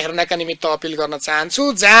प्रस्तावना हेर्नका निमित्त अपिल गर्न चाहन्छु,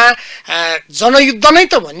 जहाँ जनयुद्ध नै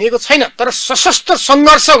त भनिएको छैन तर सशस्त्र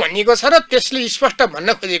सङ्घर्ष भनिएको छ र त्यसले स्पष्ट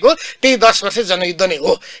भन्न खोजेको त्यही 10 वर्ष जनयुद्ध नै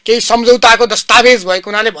हो। केही सम्झौताको दस्तावेज भएको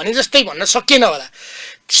हुनाले भने जस्तै भन्न सकिएन होला।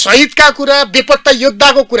 शहीदका कुरा, बेपत्ता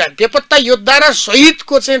योद्धाको कुरा, बेपत्ता योद्धा र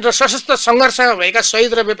शहीदको चाहिँ र सशस्त्र सङ्घर्षमा भएका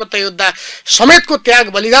शहीद र बेपत्ता योद्धा समेतको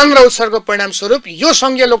त्याग बलिदान र उत्सर्गको परिणामस्वरूप यो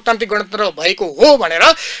सङ्घीय लोकतान्त्रिक गणतन्त्र भएको हो भनेर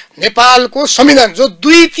नेपालको संविधान जो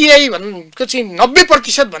 2/3 चाहिँ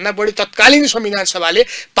 90% भन्दा बढी तत्कालीन संविधान सभाले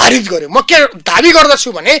पारित गर्यो। म के दाबी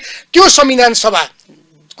गर्दछु भने त्यो संविधान सभा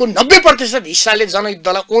को 90% हिस्साले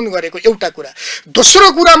जनयुद्धलाई ओन गरेको एउटा कुरा।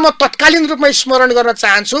 दोस्रो कुरा म तत्कालीन रूपमा स्मरण गर्न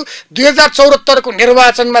चाहन्छु, 2074 को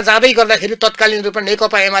निर्वाचनमा जाँदै गर्दाखेरि तत्कालीन रूपमा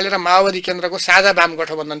नेकपा एमाले र माओवादी केन्द्रको साझा वाम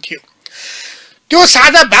गठबन्धन थियो। त्यो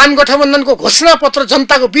साझा वाम गठबन्धनको घोषणा पत्र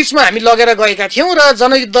जनताको बीचमा हामी लगेर गएका थियौँ र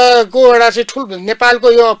जनयुद्धको एउटा चाहिँ ठुलो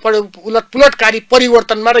नेपालको यो उलटपुलटकारी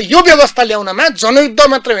परिवर्तनमा र यो व्यवस्था ल्याउनमा जनयुद्ध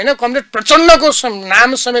मात्रै होइन कमरेड प्रचण्डको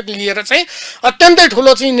नाम समेत लिएर चाहिँ अत्यन्तै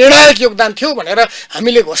ठुलो चाहिँ निर्णायक योगदान थियो भनेर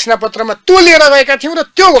हामीले घोषणापत्रमा त्यो लिएर गएका थियौँ र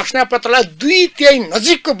त्यो घोषणापत्रलाई 2/3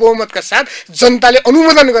 नजिकको बहुमतका साथ जनताले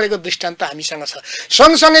अनुमोदन गरेको दृष्टान्त हामीसँग छ।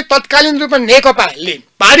 सँगसँगै तत्कालीन रूपमा नेकपाले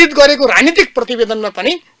पारित गरेको राजनीतिक प्रतिवेदनमा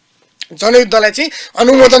पनि जनयुद्धलाई चाहिँ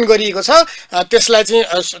अनुमोदन गरिएको छ, त्यसलाई चाहिँ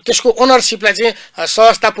त्यसको ओनरसिपलाई चाहिँ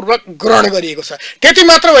सहजतापूर्वक ग्रहण गरिएको छ। त्यति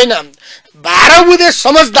मात्र होइन, 12 बुँदे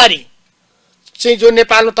समझदारी चाहिँ जो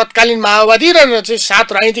नेपालमा तत्कालीन माओवादी र चाहिँ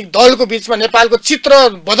 7 राजनीतिक दलको बीचमा नेपालको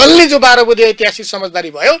चित्र बदल्ने जो 12 बुँदे ऐतिहासिक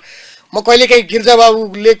समझदारी भयो, म कहिलेकाहीँ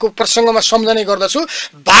गिर्जाबाबुलेको प्रसङ्गमा सम्झने गर्दछु।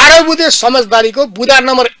 12 बुँदे समझदारीको बुँदा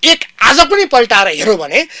नम्बर 1 आज पनि पल्टाएर हेऱ्यो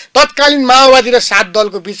भने तत्कालीन माओवादी र 7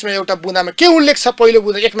 दलको बीचमा एउटा बुँदामा के उल्लेख छ, पहिलो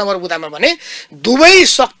बुँदा 1 नम्बर बुँदामा भने दुवै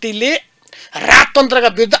शक्तिले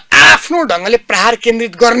राजतन्त्रका विरुद्ध आफ्नो ढङ्गले प्रहार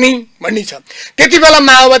केन्द्रित गर्ने भन्ने छ। त्यति बेला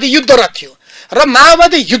माओवादी युद्धरत थियो र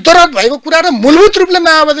माओवादी युद्धरत भएको कुरा र मूलभूत रूपले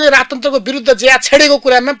माओवादीले राजतन्त्रको विरुद्ध ज्या छेडेको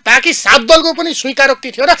कुरामा बाँकी 7 दलको पनि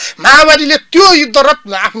स्वीकारोक्ति थियो र माओवादीले त्यो युद्धरत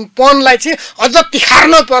आफ्नो पनलाई चाहिँ अझ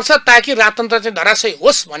तिखार्न पर्छ ताकि राजतन्त्र चाहिँ धराशयी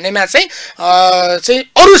होस् भन्नेमा चाहिँ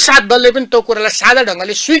अरू 7 दलले पनि त्यो कुरालाई साझा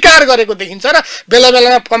ढङ्गले स्वीकार गरेको देखिन्छ र बेला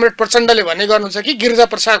बेलामा कमरेड प्रचण्डले भन्ने गर्नुहुन्छ कि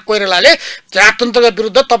गिरिजाप्रसाद कोइरालाले राजतन्त्रका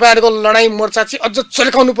विरुद्ध तपाईँहरूको लडाईँ मोर्चा चाहिँ अझ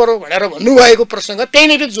चर्काउनु पर्यो भनेर भन्नुभएको प्रसङ्ग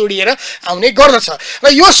त्यहीँनिर जोडिएर आउने गर्दछ।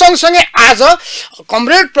 र यो सँगसँगै आज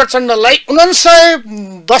कमरेड प्रचण्डलाई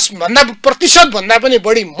 49% भन्दा पनि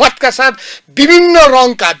बढी मतका साथ विभिन्न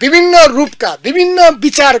रङका, विभिन्न रूपका, विभिन्न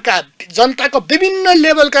विचारका, जनताको विभिन्न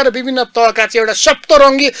लेभलका र विभिन्न तहका चाहिँ एउटा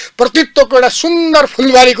सप्तरङ्गी प्रतित्वको एउटा सुन्दर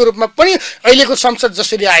फुलबारीको रूपमा पनि अहिलेको संसद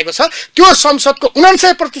जसरी आएको छ त्यो संसदको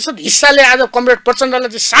 49% हिस्साले आज कमरेड प्रचण्डलाई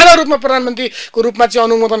चाहिँ साझा रूपमा प्रधानमन्त्रीको रूपमा चाहिँ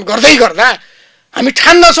अनुमोदन गर्दै गर्दा हामी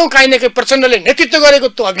ठान्दछौँ काहीँ न काहीँ प्रचण्डले नेतृत्व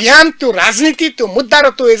गरेको त्यो अभियान, त्यो राजनीति, त्यो मुद्दा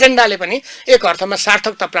र त्यो एजेन्डाले पनि एक अर्थमा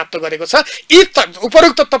सार्थकता प्राप्त गरेको छ। यी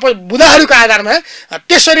उपरोक्त तपाईँ बुँदाहरूका आधारमा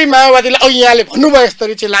त्यसरी माओवादीलाई अघि यहाँले भन्नुभयो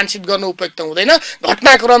यसरी चाहिँ लान्छित गर्नु उपयुक्त हुँदैन।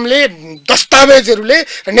 घटनाक्रमले, दस्तावेजहरूले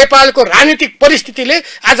र नेपालको राजनीतिक परिस्थितिले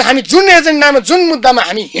आज हामी जुन एजेन्डामा, जुन मुद्दामा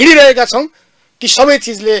हामी हिँडिरहेका छौँ ती सबै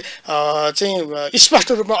चिजले चाहिँ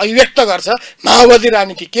स्पष्ट रूपमा अभिव्यक्त गर्छ माओवादी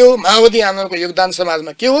राजनीति के हो, माओवादी आन्दोलनको योगदान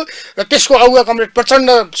समाजमा के हो र त्यसको अगुवा कमरेड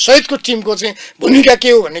प्रचण्ड सहितको टिमको चाहिँ भूमिका के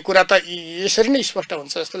हो भन्ने कुरा त यसरी नै स्पष्ट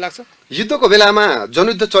हुन्छ जस्तो लाग्छ। युद्धको बेलामा,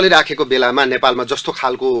 जनयुद्ध चलिराखेको बेलामा नेपालमा जस्तो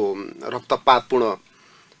खालको रक्तपातपूर्ण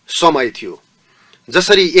समय थियो,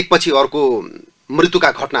 जसरी एकपछि अर्को मृत्युका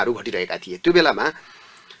घटनाहरू घटिरहेका थिए, त्यो बेलामा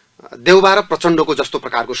देउबा र प्रचण्डको जस्तो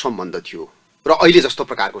प्रकारको सम्बन्ध थियो र अहिले जस्तो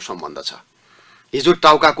प्रकारको सम्बन्ध छ। हिजो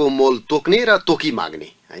टाउकाको मोल तोक्ने र तोकी माग्ने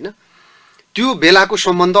हैन, त्यो बेलाको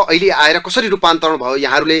सम्बन्ध अहिले आएर कसरी रूपान्तरण भयो?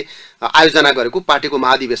 यहाँहरूले आयोजना गरेको पार्टीको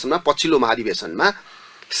महाधिवेशनमा, पछिल्लो महाधिवेशनमा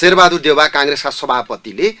शेरबहादुर देउबा काङ्ग्रेसका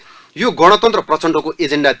सभापतिले यो गणतन्त्र प्रचण्डको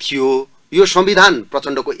एजेन्डा थियो, यो संविधान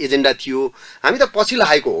प्रचण्डको एजेन्डा थियो, हामी त पछि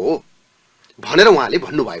लागेको हो भनेर उहाँले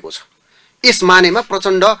भन्नुभएको छ। यस मानेमा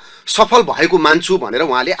प्रचण्ड सफल भएको मान्छु भनेर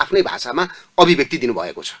उहाँले आफ्नै भाषामा अभिव्यक्ति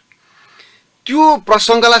दिनुभएको छ। त्यो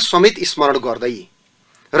प्रसङ्गलाई समेत स्मरण गर्दै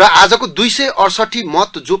र आजको 268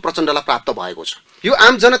 मत जो प्रचण्डलाई प्राप्त भएको छ, यो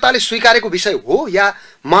आम जनताले स्वीकारेको विषय हो या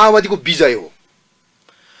माओवादीको विजय हो?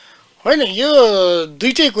 होइन, यो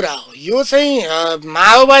दुईटै कुरा हो। यो चाहिँ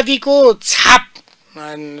माओवादीको छाप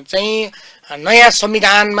चाहिँ नयाँ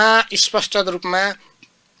संविधानमा स्पष्ट रूपमा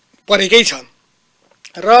परेकै छ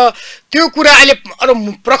र त्यो कुरा अहिले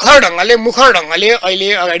अरू प्रखर ढङ्गले, मुखर ढङ्गले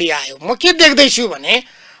अहिले अगाडि आयो। म के देख्दैछु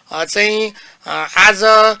भने चाहिँ आज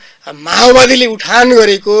माओवादीले उठान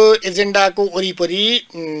गरेको एजेन्डाको वरिपरि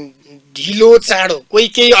ढिलो चाँडो, कोही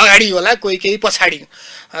केही अगाडि होला, कोही केही पछाडि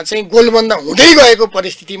चाहिँ गोलबन्द हुँदै गएको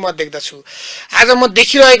परिस्थिति म देख्दछु। आज म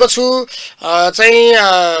देखिरहेको छु चाहिँ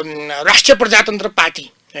राष्ट्रिय प्रजातन्त्र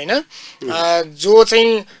पार्टी हैन, जो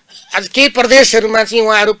चाहिँ आज केही प्रदेशहरूमा चाहिँ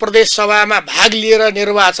उहाँहरू प्रदेश सभामा भाग लिएर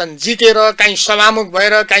निर्वाचन जितेर काहीँ सभामुख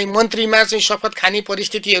भएर काहीँ मन्त्रीमा चाहिँ शपथ खाने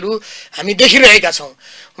परिस्थितिहरू हामी देखिरहेका छौँ।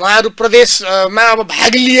 उहाँहरू प्रदेशमा अब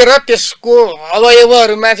भाग लिएर त्यसको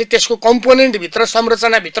अवयवहरूमा चाहिँ त्यसको कम्पोनेन्टभित्र,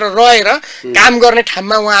 संरचनाभित्र रहेर काम गर्ने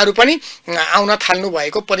ठाउँमा उहाँहरू पनि आउन थाल्नु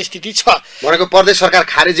भएको परिस्थिति छ। भनेको प्रदेश सरकार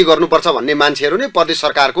खारेजी गर्नुपर्छ भन्ने मान्छेहरू नै प्रदेश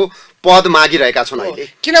सरकारको पद मागिरहेका छन् अहिले।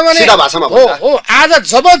 किनभने सिधा भाषामा भन्दा हो, आज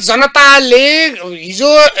जब जनताले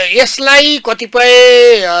हिजो यसलाई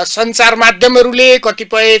कतिपय सञ्चार माध्यमहरूले,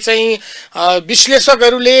 कतिपय चाहिँ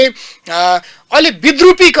विश्लेषकहरूले अलि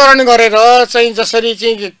विद्रूपीकरण गरेर चाहिँ जसरी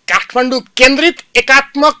चाहिँ काठमाडौँ केन्द्रित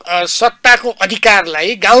एकात्मक सत्ताको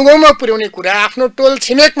अधिकारलाई गाउँ गाउँमा पुर्याउने कुरा, आफ्नो टोल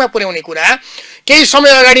छिमेकमा पुर्याउने कुरा, केही समय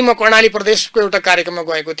अगाडि म कर्णाली प्रदेशको एउटा कार्यक्रममा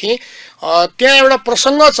गएको थिएँ। त्यहाँ एउटा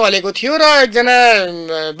प्रसङ्ग चलेको थियो र एकजना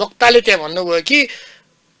वक्ताले त्यहाँ भन्नुभयो कि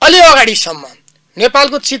अलि अगाडिसम्म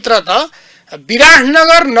नेपालको चित्र त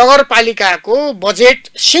विराटनगर नगरपालिकाको बजेट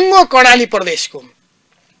सिङ्गो कर्णाली प्रदेशको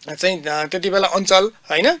चाहिँ त्यति बेला अञ्चल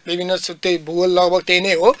होइन विभिन्न त्यही भूगोल लगभग त्यही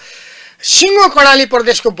नै हो। सिङ्गो कर्णाली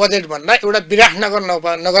प्रदेशको बजेट भन्दा एउटा विराटनगर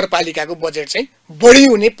नगरपालिकाको बजेट चाहिँ बढी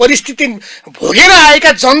हुने परिस्थिति भोगेर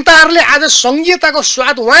आएका जनताहरूले आज सङ्घीयताको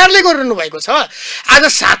स्वाद उहाँहरूले गरिरहनु भएको छ। आज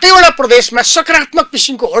 7वटा प्रदेशमा सकारात्मक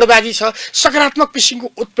किसिमको होडबाजी छ, सकारात्मक किसिमको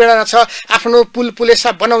उत्पीडना छ। आफ्नो पुल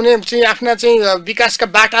पुलेसा बनाउने चाहिँ आफ्ना चाहिँ विकासका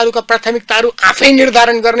बाटाहरूका प्राथमिकताहरू आफै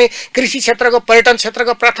निर्धारण गर्ने, कृषि क्षेत्रको पर्यटन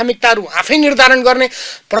क्षेत्रको प्राथमिकताहरू आफै निर्धारण गर्ने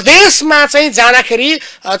प्रदेशमा चाहिँ जाँदाखेरि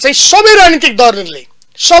चाहिँ सबै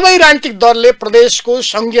राजनीतिक दलले प्रदेशको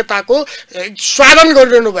सङ्घीयताको स्वागत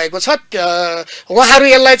गरिरहनु भएको छ। उहाँहरू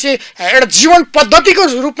यसलाई चाहिँ एउटा जीवन पद्धतिको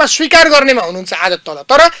रूपमा स्वीकार गर्नेमा हुनुहुन्छ आज तल।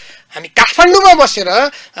 तर हामी काठमाडौँमा बसेर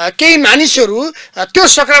केही मानिसहरू त्यो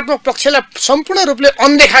सकारात्मक पक्षलाई सम्पूर्ण रूपले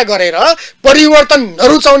अनदेखा गरेर परिवर्तन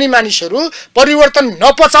नरुचाउने मानिसहरू, परिवर्तन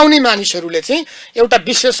नपचाउने मानिसहरूले चाहिँ एउटा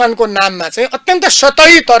विश्लेषणको नाममा चाहिँ अत्यन्त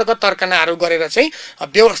सतही तर्कनाहरू गरेर चाहिँ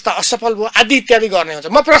व्यवस्था असफल भयो आदि इत्यादि गर्ने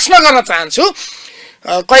हुन्छ। म प्रश्न गर्न चाहन्छु,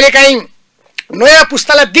 कहिलेकाहीँ नयाँ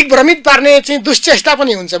पुस्तालाई दिग्भ्रमित पार्ने चाहिँ दुश्चेष्टा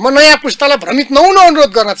पनि हुन्छ। म नयाँ पुस्तालाई भ्रमित नहुन अनुरोध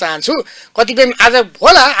गर्न चाहन्छु। कतिपय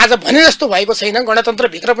आज भने जस्तो भएको छैन।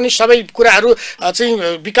 गणतन्त्रभित्र पनि सबै कुराहरू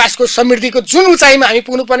चाहिँ विकासको समृद्धिको जुन उचाइमा हामी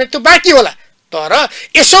पुग्नुपर्ने त्यो बाँकी होला। तर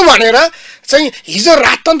यसो भनेर चाहिँ हिजो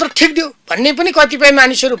राजतन्त्र ठिक दियो भन्ने पनि कतिपय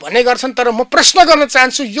मानिसहरू भन्ने गर्छन्। तर म प्रश्न गर्न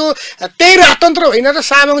चाहन्छु, यो त्यही राजतन्त्र होइन र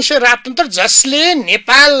सामूहिक राजतन्त्र जसले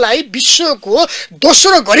नेपाललाई विश्वको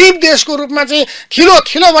दोस्रो गरिब देशको रूपमा चाहिँ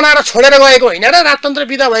थिलो बनाएर छोडेर गएको होइन र राजतन्त्र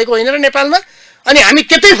बिदा भएको होइन र नेपालमा। अनि हामी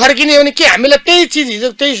त्यतै फर्किने हो भने के हामीलाई त्यही चिज हिजो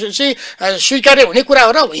त्यही चाहिँ स्वीकार्य हुने कुरा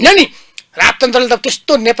हो र होइन नि? राजतन्त्रले त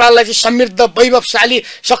त्यस्तो नेपाललाई चाहिँ समृद्ध वैभवशाली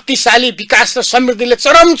शक्तिशाली विकास र समृद्धिले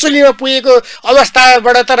चरमचुलीमा पुगेको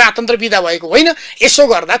अवस्थाबाट त राजतन्त्र बिदा भएको होइन। यसो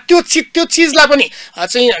गर्दा त्यो चिजलाई पनि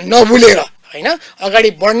चाहिँ नभुलेर होइन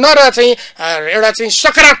अगाडि बढ्न र चाहिँ एउटा चाहिँ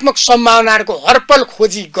सकारात्मक सम्भावनाहरूको हरपल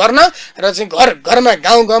खोजी गर्न र चाहिँ घरमा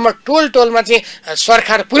गाउँमा टोलमा चाहिँ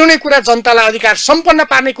सरकार पुर्याउने कुरा, जनतालाई अधिकार सम्पन्न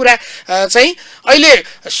पार्ने कुरा चाहिँ अहिले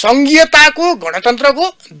सङ्घीयताको गणतन्त्रको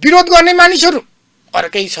विरोध गर्ने मानिसहरू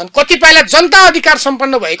अर्कै छन्। कतिपयलाई जनता अधिकार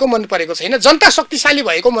सम्पन्न भएको मन परेको छैन, जनता शक्तिशाली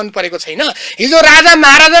भएको मन परेको छैन। हिजो राजा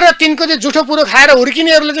महाराजा र तिनको चाहिँ जुठो पुरो खाएर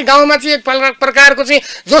हुर्किनेहरूले चाहिँ गाउँमा चाहिँ एक प्रकारको चाहिँ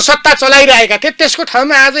जो सत्ता चलाइरहेका थिए त्यसको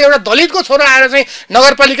ठाउँमा आज एउटा दलितको छोरो आएर चाहिँ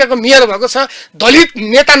नगरपालिकाको मेयर भएको छ। दलित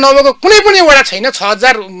नेता नभएको कुनै पनि वडा छैन।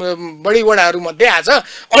 6000 बढी वडाहरू मध्ये आज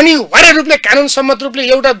अनिवार्य रूपले कानुन सम्मत रूपले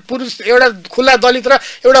एउटा पुरुष एउटा खुल्ला दलित र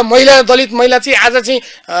एउटा दलित महिला चाहिँ आज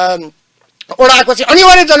चाहिँ वडाको चाहिँ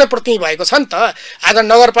अनिवार्य जनप्रतिनिधि भएको छ नि त। आज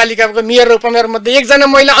नगरपालिकाको मेयर र उपमेयर मध्ये एकजना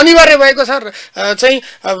महिला अनिवार्य भएको छ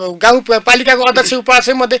चाहिँ गाउँपालिकाको अध्यक्ष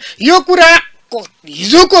उपाध्यक्ष मध्ये। यो कुरा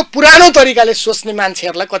हिजोको पुरानो तरिकाले सोच्ने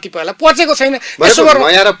मान्छेहरूलाई कतिपयलाई पचेको छैन।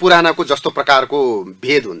 नयाँ र पुरानाको जस्तो प्रकारको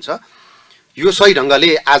भेद हुन्छ यो सही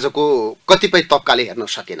ढङ्गले आजको कतिपय तबकाले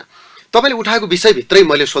हेर्न सकेन। तपाईँले उठाएको विषयभित्रै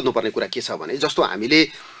मैले सोध्नुपर्ने कुरा के छ भने जस्तो हामीले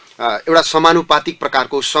एउटा समानुपातिक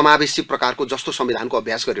प्रकारको समावेशी प्रकारको जस्तो संविधानको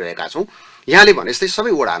अभ्यास गरिरहेका छौँ। यहाँले भने जस्तै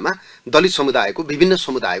सबै वडामा दलित समुदायको विभिन्न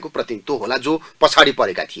समुदायको प्रतिनिधित्व होला जो पछाडि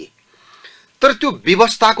परेका थिए। तर त्यो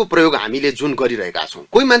व्यवस्थाको प्रयोग हामीले जुन गरिरहेका छौँ,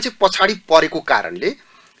 कोही मान्छे पछाडि परेको कारणले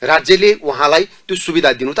राज्यले उहाँलाई त्यो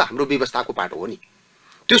सुविधा दिनु त हाम्रो व्यवस्थाको पाटो हो नि।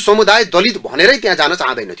 त्यो समुदाय दलित भनेरै त्यहाँ जान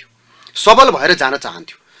चाहँदैन थियो, सबल भएर जान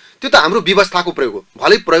चाहन्थ्यो। त्यो त हाम्रो व्यवस्थाको प्रयोग हो।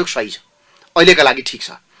 भलै प्रयोग सही छ, अहिलेका लागि ठिक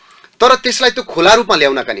छ। तर त्यसलाई त्यो खुला रूपमा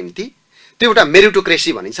ल्याउनका निम्ति त्यो एउटा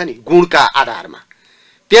मेरिटोक्रेसी भनिन्छ नि, गुणका आधारमा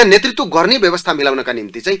त्यहाँ नेतृत्व गर्ने व्यवस्था मिलाउनका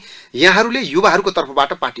निम्ति चाहिँ यहाँहरूले युवाहरूको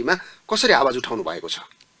तर्फबाट पार्टीमा कसरी आवाज उठाउनु भएको छ?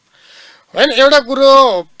 होइन, एउटा कुरो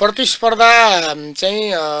प्रतिस्पर्धा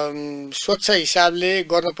चाहिँ स्वच्छ हिसाबले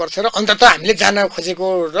गर्नुपर्छ र अन्ततः हामीले जान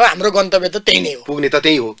खोजेको र हाम्रो गन्तव्य त त्यही नै हो, पुग्ने त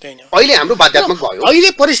त्यही हो। अहिले हाम्रो बाध्यात्मक भयो।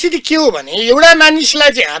 अहिले परिस्थिति के हो भने एउटा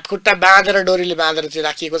मानिसलाई चाहिँ हातखुट्टा बाँधेर डोरीले बाँधेर चाहिँ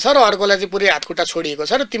राखिएको छ र अर्कोलाई चाहिँ पुरै हातखुट्टा छोडिएको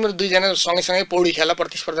छ र तिम्रो दुईजना सँगैसँगै पौडी खेला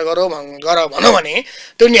प्रतिस्पर्धा गर भनौँ भने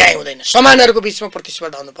त्यो न्याय हुँदैन। समानहरूको बिचमा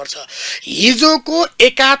प्रतिस्पर्धा हुनुपर्छ। हिजोको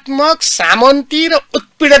एकात्मक सामन्ती र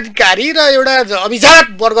उत्पीडनकारी र एउटा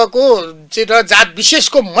अभिजात वर्गको र जात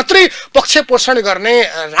विशेषको मात्रै पक्ष पोषण गर्ने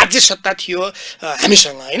राज्य सत्ता थियो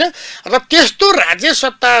हामीसँग होइन। र त्यस्तो राज्य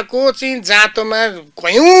सत्ताको चाहिँ जातोमा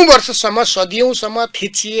कयौँ वर्षसम्म सदियौँसम्म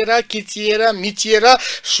खिचिएर मिचिएर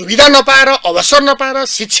सुविधा नपाएर, अवसर नपाएर,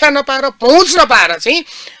 शिक्षा नपाएर, पहुँच नपाएर चाहिँ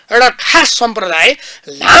एउटा खास सम्प्रदाय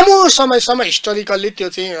लामो समयसम्म हिस्टोरिकल्ली त्यो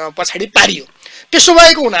चाहिँ पछाडि पारियो। त्यसो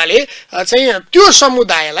भएको हुनाले चाहिँ त्यो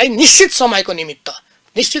समुदायलाई निश्चित समयको निमित्त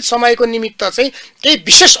निश्चित समयको निमित्त चाहिँ केही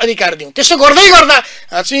विशेष अधिकार दिउँ। त्यसो गर्दै गर्दा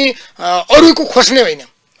चाहिँ अरूको खोज्ने होइन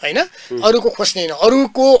हैन, अरूको खोज्ने होइन,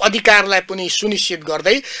 अरूको अधिकारलाई पनि सुनिश्चित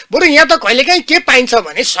गर्दै बरु यहाँ त कहिलेकाहीँ के पाइन्छ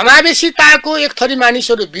भने समावेशिताको एक थरी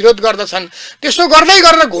मानिसहरू विरोध गर्दछन्। त्यसो गर्दै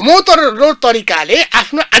गरेर घुमौतरो तरिकाले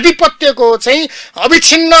आफ्नो आधिपत्यको चाहिँ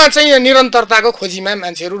अविच्छिन्न चाहिँ निरन्तरताको खोजीमा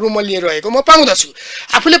मान्छेहरू रुमलिरहेको म पाउँदछु।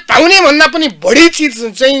 आफूले पाउने भन्दा पनि बढी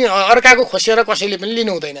चिज चाहिँ अर्काको खोसेर कसैले पनि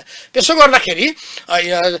लिनु हुँदैन। त्यसो गर्दाखेरि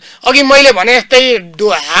अघि मैले भने जस्तै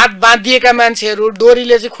हात बाँधिएका मान्छेहरू,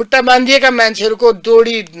 डोरीले चाहिँ खुट्टा बाँधिएका मान्छेहरूको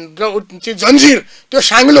डोरी जन्जिर त्यो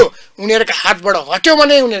साङ्लो उनीहरूका हातबाट हट्यो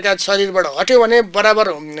भने, उनीहरूका शरीरबाट हट्यो भने बराबर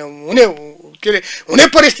हुने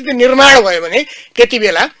परिस्थिति निर्माण भयो भने त्यति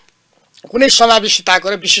बेला कुनै समावेशिताको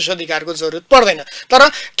र विशेष अधिकारको जरुरत पर्दैन। तर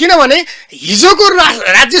किनभने हिजोको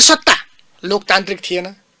राज्य सत्ता लोकतान्त्रिक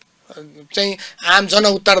थिएन, चाहिँ आम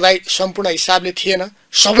जनउत्तरदायी सम्पूर्ण हिसाबले थिएन,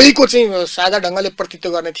 सबैको चाहिँ साझा ढङ्गले प्रतित्व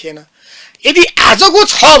गर्ने थिएन। यदि आजको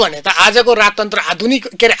छ भने त आजको राजतन्त्र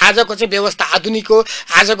आधुनिक के अरे आजको चाहिँ व्यवस्था आधुनिक हो,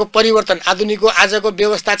 आजको परिवर्तन आधुनिक हो, आजको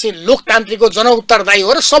व्यवस्था चाहिँ लोकतान्त्रिक हो, जनउत्तरदायी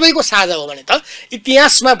हो र सबैको साझा हो भने त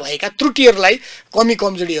इतिहासमा भएका त्रुटिहरूलाई कमी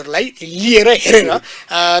कमजोरीहरूलाई लिएर हेरेर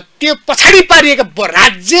त्यो पछाडि पारिएका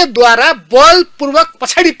राज्यद्वारा बलपूर्वक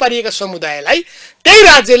पछाडि पारिएका समुदायलाई त्यही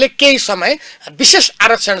राज्यले केही समय विशेष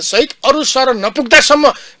आरक्षण सहित अरू सर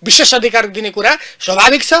नपुग्दासम्म विशेष अधिकार दिने कुरा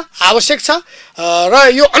स्वाभाविक छ, आवश्यक छ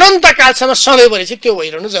र यो अनन्तकालसम्म सधैँभरि चाहिँ त्यो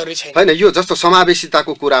भइरहनु जरुरी छैन। हैन, यो जस्तो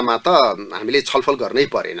समावेशिताको कुरामा त हामीले छलफल गर्नै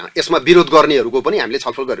परेन, यसमा विरोध गर्नेहरूको पनि हामीले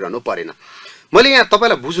छलफल गरिरहनु परेन। मैले यहाँ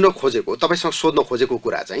तपाईलाई बुझ्न खोजेको, तपाईसँग सोध्न खोजेको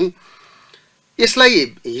कुरा चाहिँ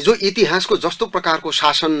यसलाई हिजो इतिहासको जस्तो प्रकारको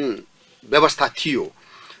शासन व्यवस्था थियो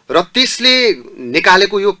र त्यसले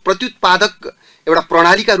निकालेको यो प्रत्युत्पादक एउटा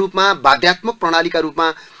प्रणालीका रूपमा, बाध्यात्मक प्रणालीका रूपमा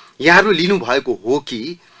यहाँहरूले लिनुभएको हो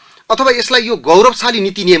कि अथवा यसलाई यो गौरवशाली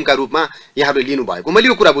नीति नियमका रूपमा यहाँहरूले लिनुभएको? मैले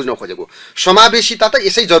यो कुरा बुझ्न खोजेको। समावेशिता त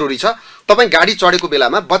यसै जरुरी छ। तपाईँ गाडी चढेको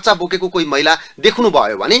बेलामा बच्चा बोकेको कोही महिला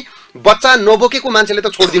देख्नुभयो भने बच्चा नबोकेको मान्छेले त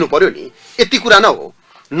छोडिदिनु पर्यो नि, यति कुरा न हो,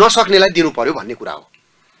 नसक्नेलाई दिनु पर्यो भन्ने कुरा हो।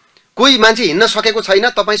 कोही मान्छे हिँड्न सकेको छैन,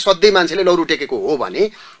 तपाईँ सधैँ मान्छेले लौरो टेकेको हो भने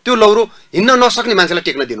त्यो लौरो हिँड्न नसक्ने मान्छेलाई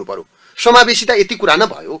टेक्न दिनु पर्यो। समावेशिता यति कुरा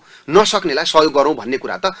नभयो, नसक्नेलाई सहयोग गरौँ भन्ने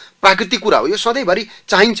कुरा त प्राकृतिक कुरा हो, यो सधैँभरि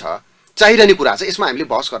चाहिन्छ, चाहिरहने कुरा छ, यसमा हामीले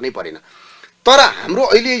बहस गर्नै परेन। तर हाम्रो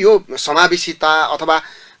अहिले यो समावेशिता अथवा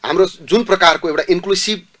हाम्रो जुन प्रकारको एउटा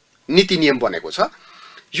इन्क्लुसिभ नीति नियम बनेको छ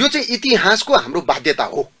यो चाहिँ इतिहासको हाम्रो बाध्यता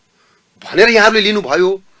हो भनेर यहाँहरूले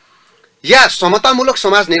लिनुभयो या समतामूलक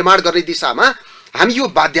समाज निर्माण गर्ने दिशामा हामी यो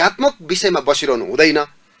बाध्यात्मक विषयमा बसिरहनु हुँदैन?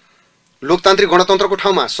 लोकतान्त्रिक गणतन्त्रको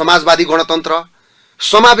ठाउँमा समाजवादी गणतन्त्र,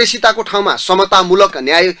 समावेशिताको ठाउँमा समतामूलक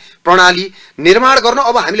न्याय प्रणाली निर्माण गर्न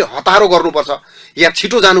अब हामीले हतारो गर्नुपर्छ या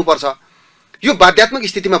छिटो जानुपर्छ, यो बाध्यात्मक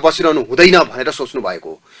स्थितिमा बसिरहनु हुँदैन भनेर सोच्नु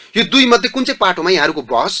भएको? यो दुई मध्ये कुन चाहिँ पाटोमा यहाँहरूको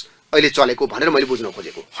बहस अहिले चलेको भनेर मैले बुझ्न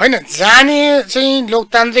खोजेको। हैन, जाने चाहिँ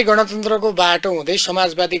लोकतान्त्रिक गणतन्त्रको बाटो हुँदै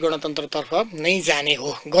समाजवादी गणतन्त्रतर्फ नै जाने हो,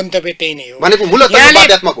 गन्तव्य त्यही नै हो भनेको मूलतः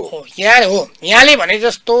बाध्यात्मक हो। यहाँले भने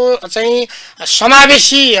जस्तो चाहिँ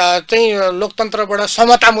समावेशी चाहिँ लोकतन्त्रबाट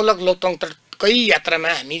समतामूलक लोकतन्त्रकै यात्रामा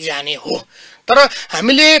हामी जाने हो। तर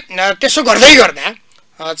हामीले त्यसो गर्दै गर्दा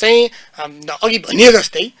चाहिँ अघि भनिए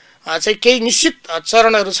जस्तै चाहिँ केही निश्चित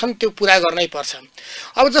चरणहरू छन्, त्यो पुरा गर्नै पर्छ।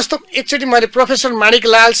 अब जस्तो एकचोटि मैले प्रोफेसर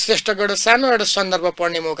माणिकलाल श्रेष्ठबाट सानो एउटा सन्दर्भ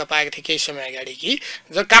पढ्ने मौका पाएको थिएँ केही समय अगाडि कि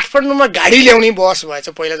जब काठमाडौँमा गाडी ल्याउने बहस भएछ,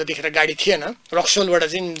 पहिला त्यतिखेर गाडी थिएन, रक्सोलबाट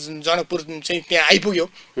चाहिँ जनकपुर चाहिँ त्यहाँ आइपुग्यो,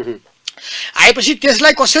 आएपछि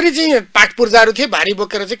त्यसलाई कसरी चाहिँ पाठ पूर्जाहरू थिए भारी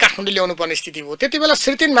बोकेर चाहिँ काठमाडौँ ल्याउनु पर्ने स्थिति भयो। त्यति बेला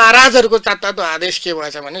श्रीतिन महाराजहरूको तातो आदेश के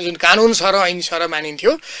भएछ भने जुन कानुन छ र ऐन छ र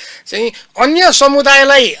मानिन्थ्यो चाहिँ अन्य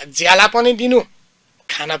समुदायलाई ज्याला पनि दिनु,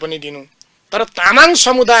 खाना पनि दिनु, तर तामाङ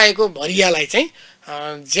समुदायको भरियालाई चाहिँ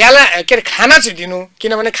ज्याला के अरे खाना चाहिँ दिनु,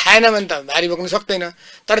 किनभने खाएन भने त भारी बोक्नु सक्दैन,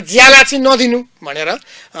 तर ज्याला चाहिँ नदिनु भनेर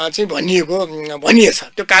चाहिँ भनिएछ,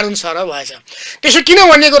 त्यो कानुन सर भएछ। त्यसो किन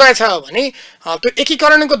भनिएको रहेछ भने त्यो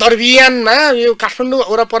एकीकरणको दरबियानमा यो काठमाडौँ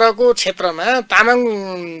वरपरको क्षेत्रमा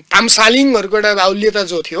तामसालिङहरूको एउटा बाहुल्यता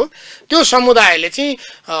जो थियो त्यो समुदायले चाहिँ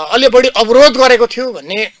अलि बढी अवरोध गरेको थियो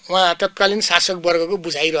भन्ने उहाँ तत्कालीन शासक वर्गको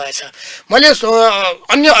बुझाइरहेछ। मैले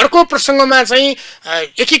अन्य अर्को प्रसङ्गमा चाहिँ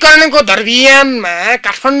एकीकरणको दरबियानमा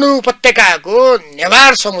काठमाडौँ उपत्यकाको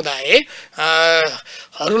नेवार समुदाय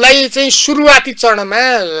हरूलाई चाहिँ सुरुवाती चरणमा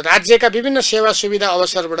राज्यका विभिन्न सेवा सुविधा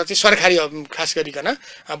अवसरबाट चाहिँ सरकारी खास गरिकन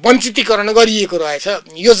वञ्चितीकरण गरिएको रहेछ।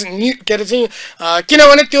 यो के अरे चाहिँ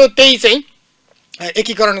किनभने त्यो त्यही चाहिँ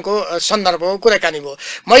एकीकरणको सन्दर्भको कुराकानी भयो।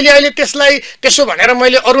 मैले अहिले त्यसलाई त्यसो भनेर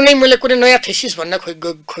मैले अरू नै मैले कुनै नयाँ थेसिस भन्न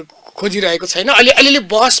खोजिरहेको छैन, अलिअलि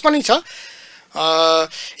बहस पनि छ।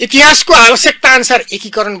 इतिहासको आवश्यकता अनुसार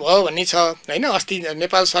एकीकरण भयो भन्ने छ हैन। अस्ति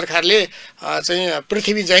नेपाल सरकारले चाहिँ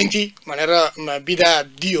पृथ्वी जयन्ती भनेर बिदा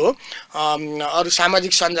दियो, अरू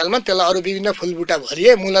सामाजिक सञ्जालमा त्यसलाई अरू विभिन्न फुलबुटा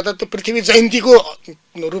भरिए, मूलतः त्यो पृथ्वी जयन्तीको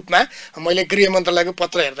रूपमा मैले गृह मन्त्रालयको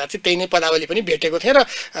पत्र हेर्दा चाहिँ त्यही नै पदावली पनि भेटेको थिएँ। र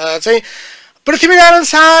चाहिँ पृथ्वीनारायण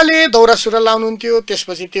शाहले दौरा सुरुवाल लाउनुहुन्थ्यो,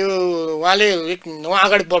 त्यसपछि त्यो उहाँले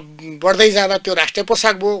अगाडि बढ्दै जाँदा त्यो राष्ट्रिय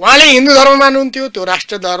पोसाक भयो। उहाँले हिन्दू धर्म मान्नुहुन्थ्यो, त्यो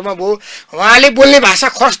राष्ट्रिय धर्म भयो। उहाँले बोल्ने भाषा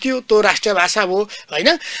खस थियो, त्यो राष्ट्रिय भाषा भयो होइन।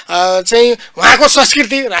 चाहिँ उहाँको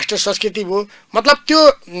संस्कृति राष्ट्रिय संस्कृति भयो। मतलब त्यो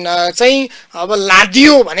चाहिँ अब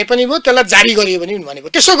लादियो भने पनि भयो, त्यसलाई जारी गरियो भने भनेको।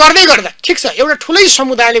 त्यसो गर्दै गर्दा ठिक छ, एउटा ठुलै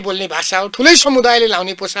समुदायले बोल्ने भाषा हो, ठुलै समुदायले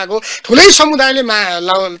लाउने पोसाक हो, ठुलै समुदायले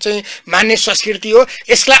चाहिँ मान्ने संस्कृति हो।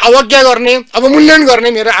 यसलाई अवज्ञा गर्ने, अवमूल्यन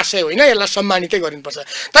गर्ने मेरो आशय होइन, यसलाई सम्मानितै गरिनुपर्छ।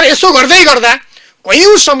 तर यसो गर्दै गर्दा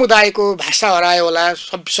कयौँ समुदायको भाषा हरायो होला,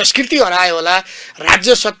 संस्कृति हरायो होला।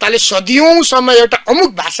 राज्य सत्ताले सदियौँसम्म एउटा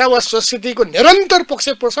अमुक भाषा वा संस्कृतिको निरन्तर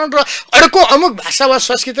पक्षपोषण र अर्को अमुक भाषा वा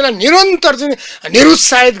संस्कृतिलाई निरन्तर चाहिँ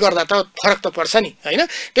निरुत्साहित गर्दा त फरक त पर्छ नि होइन।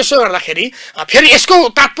 त्यसो गर्दाखेरि फेरि यसको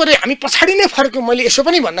तात्पर्य हामी पछाडि नै फर्क्यौँ, मैले यसो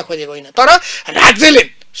पनि भन्न खोजेको होइन। तर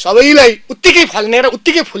राज्यले सबैलाई उत्तिकै फल्ने र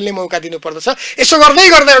उत्तिकै फुल्ने मौका दिनुपर्दछ। यसो गर्दै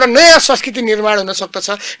गर्दा एउटा नयाँ संस्कृति निर्माण हुन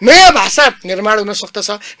सक्दछ, नयाँ भाषा निर्माण हुन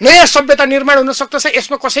सक्दछ, नयाँ सभ्यता निर्माण हुन सक्दछ।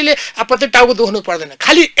 यसमा कसैले आपत्ति टाउको दुख्नु पर्दैन।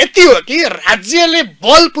 खालि यति हो कि राज्यले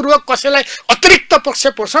बलपूर्वक कसैलाई अतिरिक्त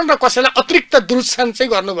पक्षपोषण र कसैलाई अतिरिक्त दुरुत्सान चाहिँ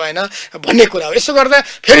गर्नु भएन भन्ने कुरा हो। यसो गर्दा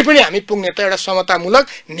फेरि पनि हामी पुग्ने त एउटा समतामूलक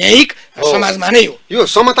न्यायिक समाजमा नै हो। यो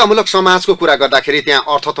समतामूलक समाजको कुरा गर्दाखेरि त्यहाँ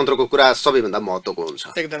अर्थतन्त्रको कुरा सबैभन्दा महत्त्वको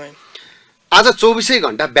हुन्छ। एकदमै। आज 24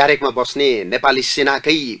 घण्टा ब्यारेकमा बस्ने नेपाली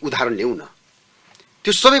सेनाकै उदाहरण लिउँ न।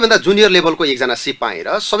 त्यो सबैभन्दा जुनियर लेभलको एकजना सिपाही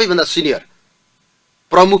र सबैभन्दा सिनियर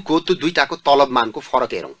प्रमुखको त्यो दुईटाको तलबमानको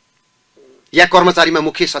फरक हेरौँ, या कर्मचारीमा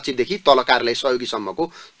मुख्य सचिवदेखि तल कार्यालय सहयोगीसम्मको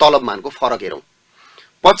तलबमानको फरक हेरौँ।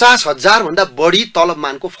 50,000 भन्दा बढी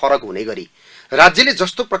तलबमानको फरक हुने गरी राज्यले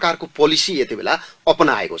जस्तो प्रकारको पोलिसी यति बेला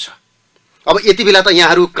अपनाएको छ। अब यति बेला त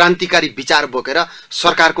यहाँहरू क्रान्तिकारी विचार बोकेर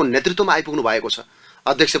सरकारको नेतृत्वमा आइपुग्नु भएको छ।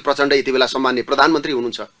 अध्यक्ष प्रचण्ड यति बेला सम्माननीय प्रधानमन्त्री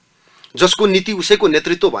हुनुहुन्छ, जसको नीति उसैको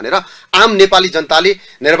नेतृत्व भनेर आम नेपाली जनताले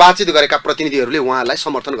निर्वाचित गरेका प्रतिनिधिहरूले उहाँलाई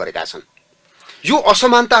समर्थन गरेका छन्। यो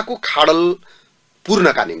असमानताको खाडल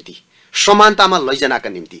पूर्णका निम्ति, समानतामा लैजानका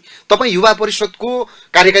निम्ति तपाईँ युवा परिषदको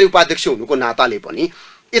कार्यकारी उपाध्यक्ष हुनुको नाताले पनि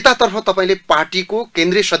यतातर्फ तपाईँले पार्टीको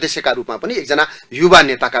केन्द्रीय सदस्यका रूपमा पनि, एकजना युवा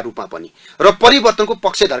नेताका रूपमा पनि र परिवर्तनको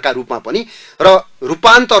पक्षधरका रूपमा पनि र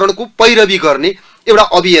रूपान्तरणको पैरवी गर्ने एउटा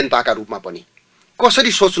अभियन्ताका रूपमा पनि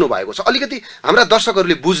कसरी सोच्नु भएको छ, अलिकति हाम्रा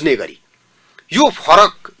दर्शकहरूले बुझ्ने गरी यो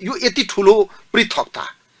फरक, यो यति ठुलो पृथकता,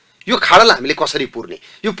 यो खाडल हामीले कसरी पुर्ने,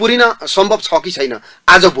 यो पुरिन सम्भव छ कि छैन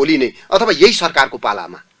आज भोलि नै अथवा यही सरकारको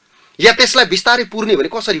पालामा, या त्यसलाई बिस्तारै पुर्ने भने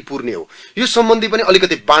कसरी पुर्ने हो, यो सम्बन्धी पनि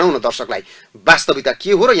अलिकति बाँडौँ न दर्शकलाई। वास्तविकता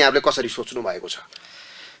के हो र यहाँले कसरी सोच्नु भएको छ?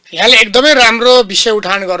 यहाँले एकदमै राम्रो विषय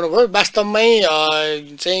उठान गर्नुभयो। वास्तवमै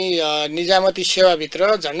चाहिँ निजामती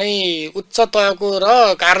सेवाभित्र झनै उच्च तहको र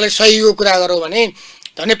कार्यालय सहयोगको कुरा गरौँ भने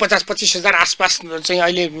झनै 50-25 हजार आसपास चाहिँ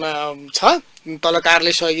अहिले छ। तल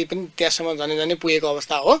कार्यालय सहयोगी पनि त्यहाँसम्म झनै पुगेको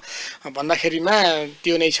अवस्था हो भन्दाखेरिमा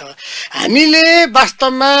त्यो नै छ। हामीले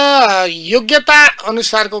वास्तवमा योग्यता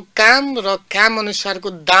अनुसारको काम र काम अनुसारको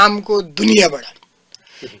दामको दुनियाँबाट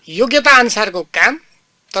योग्यता अनुसारको काम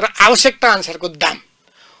तर आवश्यकता अनुसारको दाम,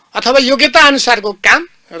 अथवा योग्यता अनुसारको काम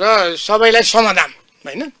र सबैलाई समाधान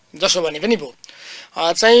होइन जसो भने पनि भयो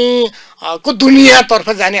चाहिँ को दुनियाँतर्फ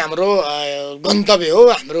जाने हाम्रो गन्तव्य हो,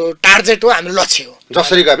 हाम्रो टार्गेट हो, हाम्रो लक्ष्य हो।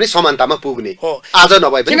 जसरी गए पनि समानतामा पुग्ने हो, आज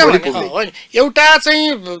नभए पनि भोलि पुग्ने। एउटा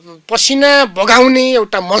चाहिँ पसिना बगाउने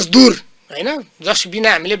एउटा मजदुर होइन, जस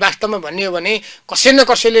बिना हामीले वास्तवमा भन्ने हो भने कसै न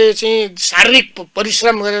कसैले चाहिँ शारीरिक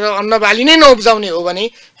परिश्रम गरेर अन्न बाली नै नउब्जाउने हो भने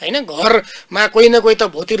होइन, घरमा कोही न कोही त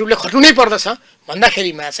भौतिक रूपले खट्नु नै पर्दछ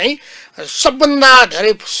भन्दाखेरिमा चाहिँ सबभन्दा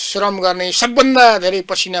धेरै श्रम गर्ने, सबभन्दा धेरै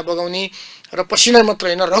पसिना बगाउने र पसिना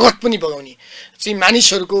मात्र होइन रगत पनि बगाउने चाहिँ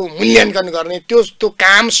मानिसहरूको मूल्याङ्कन गर्ने, त्यो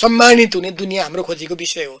काम सम्मानित हुने दुनियाँ हाम्रो खोजीको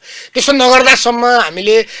विषय हो। त्यसो नगर्दासम्म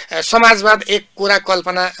हामीले समाजवाद एक कुरा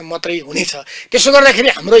कल्पना मात्रै हुनेछ। त्यसो गर्दाखेरि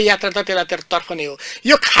हाम्रो यात्रा त त्यसतर्फ नै हो।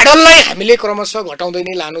 यो खाडललाई हामीले क्रमशः घटाउँदै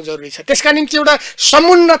नै लानु जरुरी छ। त्यसका निम्ति एउटा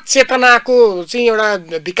समुन्नत चेतनाको चाहिँ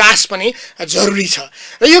एउटा विकास पनि जरुरी छ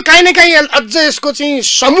र यो काहीँ न काहीँ अझ यसको चाहिँ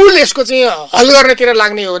समूल यसको चाहिँ हल गर्नेतिर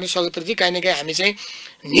लाग्ने हो भने सगोत्रजी काहीँ न काहीँ हामी चाहिँ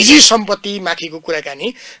निजी सम्पत्ति माथिको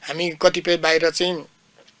कुराकानी हामी कतिपय बाहिर चाहिँ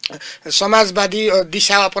समाजवादी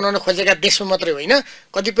दिशा अपनाउन खोजेका देशमा मात्रै होइन,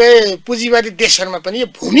 कतिपय पुँजीवादी देशहरूमा पनि यो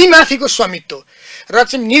भूमिमाथिको स्वामित्व र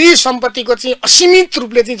चाहिँ निजी सम्पत्तिको चाहिँ असीमित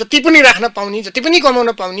रूपले चाहिँ जति पनि राख्न पाउने, जति पनि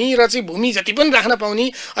कमाउन पाउने र चाहिँ भूमि जति पनि राख्न पाउने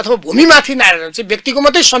अथवा भूमिमाथि नआएर चाहिँ व्यक्तिको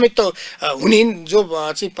मात्रै स्वामित्व हुने जो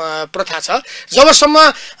चाहिँ प्रथा छ, जबसम्म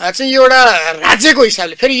चाहिँ एउटा राज्यको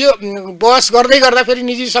हिसाबले फेरि यो बहस गर्दै गर्दा फेरि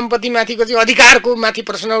निजी सम्पत्तिमाथिको चाहिँ अधिकारको माथि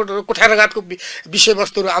प्रश्न कुठारघातको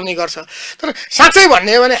विषयवस्तुहरू आउने गर्छ। तर साँच्चै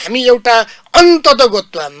भन्ने हो भने हामी एउटा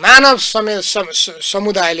अन्ततगतमा मानव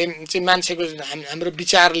समुदायले चाहिँ मान्छेको हाम्रो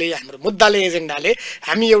विचारले, हाम्रो मुद्दाले, एजेन्डाले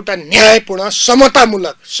हामी एउटा न्यायपूर्ण,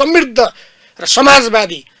 समतामूलक, समृद्ध र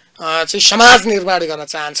समाजवादी चाहिँ समाज निर्माण गर्न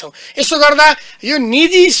चाहन्छौँ। यसो गर्दा यो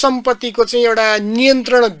निजी सम्पत्तिको चाहिँ एउटा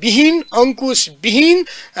नियन्त्रणविहीन, अङ्कुशविहीन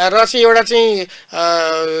र चाहिँ एउटा चाहिँ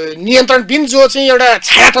नियन्त्रणविहीन जो चाहिँ एउटा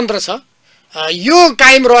छायातन्त्र छ, यो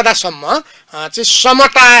कायम रहँदासम्म चाहिँ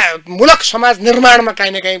समतामूलक समाज निर्माणमा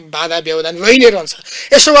काहीँ न काहीँ बाधा व्यवधान रहि नै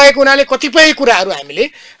रहन्छ। यसो भएको हुनाले कतिपय कुराहरू हामीले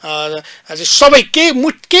सबै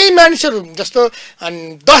केही मानिसहरू जस्तो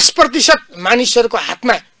 10% मानिसहरूको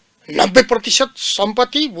हातमा 90%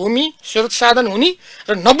 सम्पत्ति, भूमि, स्रोत साधन हुने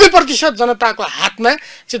र 90% जनताको हातमा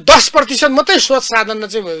चाहिँ 10% मात्रै स्रोत साधन र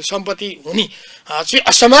चाहिँ सम्पत्ति हुने चाहिँ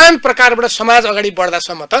असमान प्रकारबाट समाज अगाडि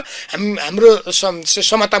बढ्दासम्म त हाम्रो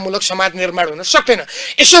समतामूलक समाज निर्माण हुन सक्दैन।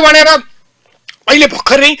 यसो भनेर अहिले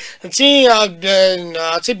भर्खरै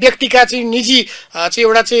चाहिँ व्यक्तिका चाहिँ निजी चाहिँ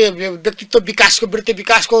एउटा चाहिँ व्यक्तित्व विकासको, वृत्ति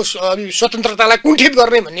विकासको स्वतन्त्रतालाई कुण्ठित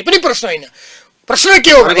गर्ने भन्ने पनि प्रश्न होइन। प्रश्न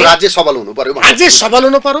के हो भने राज्य सबल हुनु पर्यो, राज्य सबल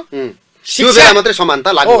हुनु पर्यो, त्यो बेला मात्रै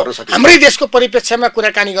समानता लागू गर्न सकिन्छ। हाम्रै देशको परिप्रेक्ष्यमा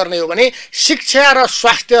कुराकानी गर्ने हो भने शिक्षा र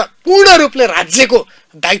स्वास्थ्य पूर्ण रूपले राज्यको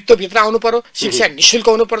दायित्वभित्र आउनु पर्यो। शिक्षा निःशुल्क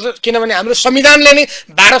हुनुपर्छ, किनभने हाम्रो संविधानले नै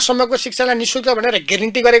 12 सम्मको शिक्षालाई निःशुल्क भनेर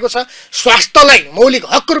ग्यारेन्टी गरेको छ। स्वास्थ्यलाई मौलिक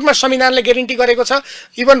हकको रूपमा संविधानले ग्यारेन्टी गरेको छ।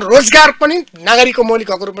 इभन रोजगार पनि नागरिकको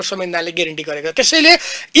मौलिक हकको रूपमा संविधानले ग्यारेन्टी गरेको छ। त्यसैले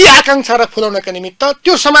यी आकांक्षालाई फुलाउनका निमित्त,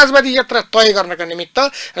 त्यो समाजवादी यात्रा तय गर्नका निमित्त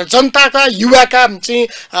र जनताका, युवाका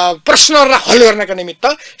चाहिँ प्रश्नहरूलाई हल गर्नका निमित्त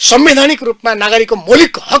संवैधानिक रूपमा नागरिकको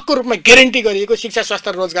मौलिक हकको रूपमा ग्यारेन्टी गरिएको शिक्षा,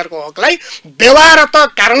 स्वास्थ्य र रोजगारको हकलाई व्यवहारत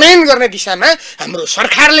कार्यान्वयन गर्ने दिशामा हाम्रो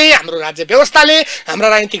सरकारले, हाम्रो राज्य व्यवस्थाले, हाम्रा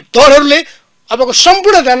राजनीतिक दलहरूले अबको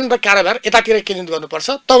सम्पूर्ण ध्यान र कार्यभार यतातिर केन्द्रित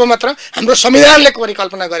गर्नुपर्छ। तब मात्र हाम्रो संविधानले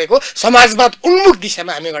परिकल्पना गरेको समाजवाद उन्मुख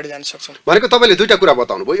दिशामा हामी अगाडि जान सक्छौँ। भनेको तपाईँले दुईटा कुरा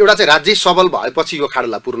बताउनु भयो। एउटा चाहिँ राज्य सबल भएपछि यो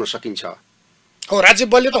खाडललाई पुर्न सकिन्छ। हो, राज्य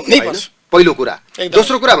बलियो त हुनै पर्छ, पहिलो कुरा।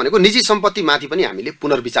 दोस्रो कुरा भनेको निजी सम्पत्ति माथि पनि हामीले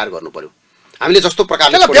पुनर्विचार गर्नु पर्यो। हामीले जस्तो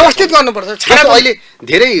प्रकारले व्यवस्थित गर्नुपर्छ। अहिले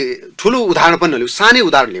धेरै ठुलो उदाहरण पनि नलिउँ, सानै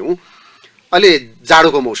उदाहरण लिउँ। अहिले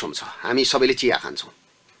जाडोको मौसम छ, हामी सबैले चिया खान्छौँ,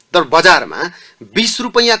 तर बजारमा 20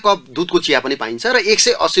 रुपैयाँ कप दुधको चिया पनि पाइन्छ र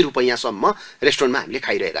 180 रुपैयाँसम्म रेस्टुरेन्टमा हामीले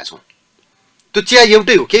खाइरहेका छौँ। त्यो चिया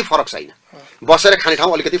एउटै हो, केही फरक छैन। बसेर खाने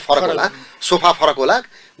ठाउँ अलिकति फरक होला, सोफा फरक होला,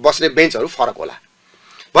 बस्ने बेन्चहरू फरक होला।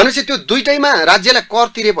 भनेपछि त्यो दुईटैमा राज्यलाई कर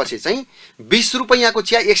तिरेपछि चाहिँ 20 रुपैयाँको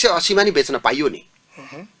चिया 180मा नि बेच्न पाइयो नि।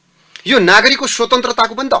 यो नागरिकको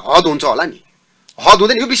स्वतन्त्रताको पनि त हद हुन्छ होला नि, हद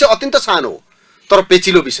हुँदैन। यो विषय अत्यन्त सानो हो तर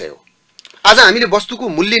पेचिलो विषय हो। आज हामीले वस्तुको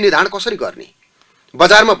मूल्य निर्धारण कसरी गर्ने,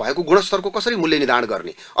 बजारमा भएको गुणस्तरको कसरी मूल्य निर्धारण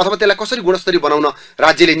गर्ने, अथवा त्यसलाई कसरी गुणस्तरीय बनाउन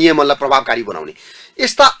राज्यले नियमनलाई प्रभावकारी बनाउने,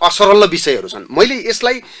 यस्ता असरल विषयहरू छन्। मैले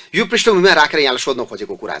यसलाई यो पृष्ठभूमिमा राखेर यहाँलाई सोध्न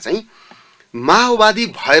खोजेको कुरा चाहिँ माओवादी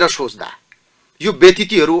भएर सोच्दा यो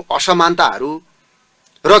व्यतिथिहरू, असमानताहरू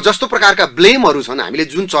र जस्तो प्रकारका ब्लेमहरू छन्, हामीले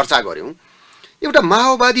जुन चर्चा गऱ्यौँ, एउटा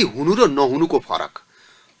माओवादी हुनु र नहुनुको फरक,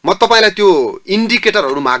 म तपाईँलाई त्यो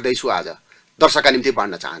इन्डिकेटरहरू माग्दैछु, आज दर्शकका निम्ति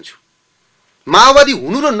बाँड्न चाहन्छु। माओवादी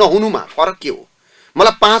हुनु र नहुनुमा फरक के हो?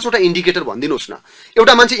 मलाई 5वटा इन्डिकेटर भनिदिनुहोस् न।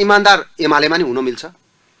 एउटा मान्छे इमान्दार एमालेमा नि हुन मिल्छ,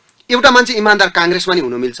 एउटा मान्छे इमान्दार काङ्ग्रेसमा नि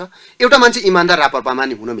हुन मिल्छ, एउटा मान्छे इमान्दार राप्रपामा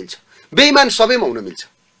नि हुन मिल्छ, बेइमान सबैमा हुन मिल्छ।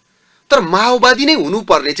 तर माओवादी नै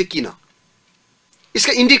हुनुपर्ने चाहिँ किन?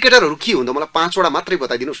 यसका इन्डिकेटरहरू के हुन् त? मलाई 5वटा मात्रै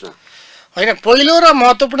बताइदिनुहोस् न। होइन, पहिलो र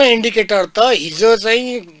महत्त्वपूर्ण इन्डिकेटर त हिजो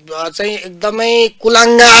चाहिँ एकदमै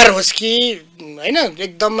कुलाङ्गार होस् कि होइन,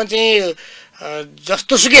 एकदम चाहिँ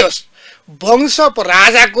जस्तोसुकै होस्, वंश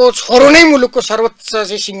राजाको छोरो नै मुलुकको सर्वोच्च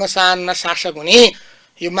चाहिँ सिंहसानमा शासक हुने,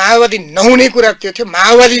 यो माओवादी नहुने कुरा त्यो थियो।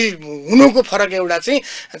 माओवादी हुनुको फरक एउटा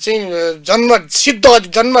चाहिँ जन्मसिद्ध,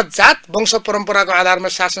 जन्मजात वंश परम्पराको आधारमा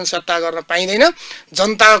शासन सत्ता गर्न पाइँदैन।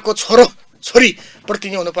 जनताको छोरो छोरी प्रति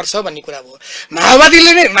नै हुनुपर्छ भन्ने कुरा भयो।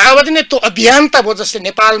 माओवादी नै त्यो अभियान्ता भयो जसले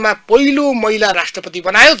नेपालमा पहिलो महिला राष्ट्रपति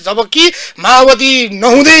बनायो, जबकि माओवादी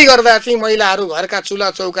नहुँदै गर्दा चाहिँ महिलाहरू घरका चुला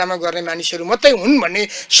चौकामा गर्ने मानिसहरू मात्रै हुन् भन्ने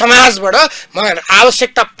समाजबाट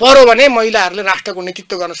आवश्यकता पर्यो भने महिलाहरूले राष्ट्रको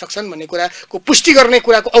नेतृत्व गर्न सक्छन् भन्ने कुराको पुष्टि गर्ने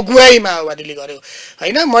कुराको अगुवाई माओवादीले गर्यो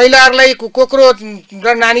होइन। महिलाहरूलाई कोक्रो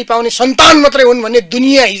र नानी पाउने सन्तान मात्रै हुन् भन्ने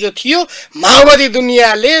दुनियाँ हिजो थियो। माओवादी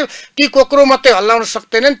दुनियाँले ती कोक्रो मात्रै हल्लाउन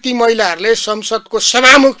सक्दैनन्, ती महिलाहरूले संसदको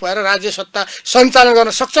सभामुख भएर राज्य सत्ता सञ्चालन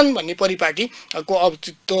गर्न सक्छन् भन्ने परिपाटीको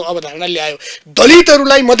त्यो अवधारणा ल्यायो।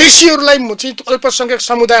 दलितहरूलाई, मधेसीहरूलाई, अल्पसङ्ख्यक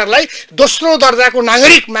समुदायहरूलाई दोस्रो दर्जाको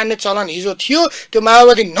नागरिक मान्ने चलन हिजो थियो। त्यो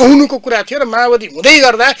माओवादी नहुनुको कुरा थियो र माओवादी हुँदै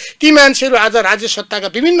गर्दा ती मान्छेहरू आज राज्य सत्ताका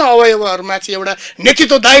विभिन्न अवयवहरूमा चाहिँ एउटा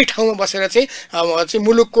नेतृत्वदायी ठाउँमा बसेर चाहिँ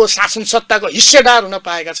मुलुकको शासन सत्ताको हिस्सेदार हुन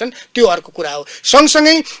पाएका छन्। त्यो अर्को कुरा हो।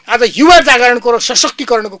 सँगसँगै आज युवा जागरणको र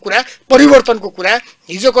सशक्तिकरणको कुरा, परिवर्तनको कुरा,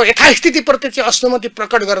 हिजोको यथास्थितिप्रति चाहिँ असहमति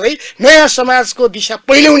प्रकट गर्दै नयाँ समाजको दिशा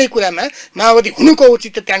पहिल्याउने कुरामा माओवादी हुनुको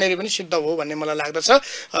औचित्य त्यहाँनिर पनि सिद्ध हो भन्ने मलाई लाग्दछ।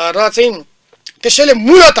 र चाहिँ त्यसैले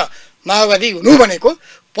मूलत माओवादी हुनु भनेको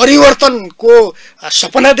परिवर्तनको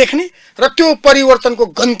सपना देख्ने र त्यो परिवर्तनको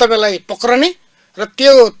गन्तव्यलाई पक्रने र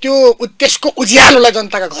त्यसको उज्यालोलाई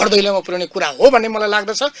जनताका घर दैलोमा पुर्याउने कुरा हो भन्ने मलाई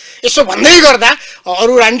लाग्दछ। यसो भन्दै गर्दा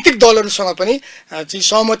अरू राजनीतिक दलहरूसँग पनि चाहिँ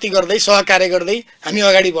सहमति गर्दै सहकार्य गर्दै हामी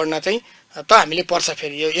अगाडि बढ्न चाहिँ हामीले पर्छ।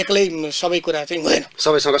 फेरि यो एक्लै सबै कुरा चाहिँ हुँदैन,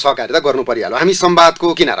 सबैसँग सहकार्यता गर्नु परिहाल्यो। हामी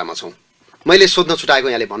संवादको किनारामा छौँ। मैले सोध्न छुटाएको,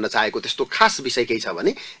 यहाँले भन्न चाहेको त्यस्तो खास विषय केही छ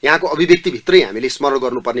भने, यहाँको अभिव्यक्तिभित्रै हामीले स्मरण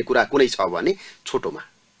गर्नुपर्ने कुरा कुनै छ भने छोटोमा।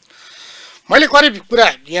 मैले करिब कुरा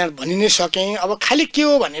यहाँ भनि नै सकेँ। अब खालि के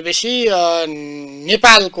हो भनेपछि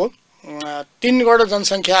नेपालको 3 करोड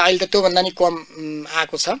जनसङ्ख्या अहिले त त्योभन्दा नि कम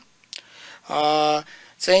आएको छ।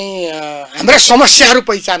 चाहिँ हाम्रा समस्याहरू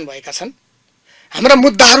पहिचान भएका छन्, हाम्रा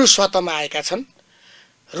मुद्दाहरू स्वतमा आएका छन्।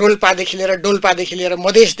 रोल्पादेखि लिएर डोल्पादेखि लिएर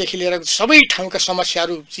मधेसदेखि लिएर सबै ठाउँका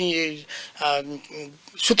समस्याहरू चाहिँ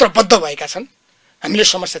सूत्रबद्ध भएका छन्। हामीले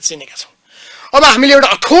समस्या चिनेका छौँ। अब हामीले एउटा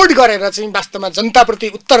अठोट गरेर चाहिँ वास्तवमा जनताप्रति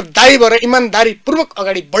उत्तरदायी भएर इमान्दारीपूर्वक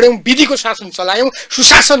अगाडि बढ्यौँ, विधिको शासन चलायौँ,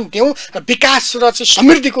 सुशासन दियौँ र विकास र चाहिँ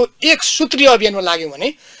समृद्धिको एक सूत्रीय अभियानमा लाग्यौँ भने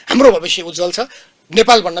हाम्रो भविष्य उज्जवल छ।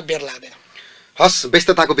 नेपाल भन्न बेर लाग्दैन। हस्,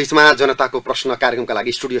 व्यस्तताको बीचमा जनताको प्रश्न कार्यक्रमका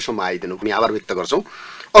लागि स्टुडियोसम्म आइदिनु हामी आभार व्यक्त गर्छौँ।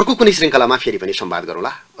 अर्को कुनै श्रृङ्खलामा फेरि पनि संवाद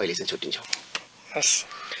गरौँला। अहिले चाहिँ छुट्टिन्छौँ। हस्,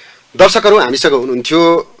 दर्शकहरू, हामीसँग हुनुहुन्थ्यो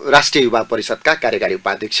राष्ट्रिय युवा परिषदका कार्यकारी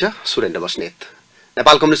उपाध्यक्ष सुरेन्द्र बस्नेत,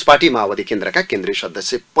 नेपाल कम्युनिस्ट पार्टी माओवादी केन्द्रका केन्द्रीय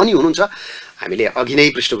सदस्य पनि हुनुहुन्छ। हामीले अघि नै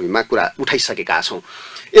पृष्ठभूमिमा कुरा उठाइसकेका छौँ।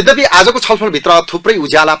 यद्यपि आजको छलफलभित्र थुप्रै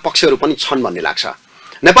उज्याला पक्षहरू पनि छन् भन्ने लाग्छ।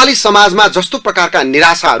 नेपाली समाजमा जस्तो प्रकारका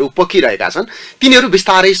निराशाहरू पकिरहेका छन्, तिनीहरू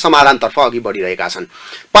बिस्तारै समाधानतर्फ अघि बढिरहेका छन्।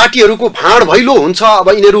 पार्टीहरूको भाँड भैलो हुन्छ, अब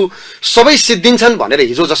यिनीहरू सबै सिद्धिन्छन् भनेर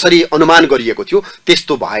हिजो जसरी अनुमान गरिएको थियो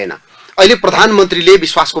त्यस्तो भएन। अहिले प्रधानमन्त्रीले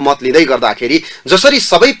विश्वासको मत लिँदै गर्दाखेरि जसरी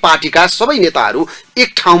सबै पार्टीका सबै नेताहरू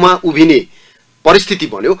एक ठाउँमा उभिने परिस्थिति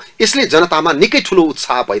बन्यो, यसले जनतामा निकै ठुलो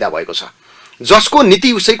उत्साह पैदा भएको छ। जसको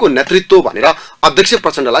नीति उसैको नेतृत्व भनेर अध्यक्ष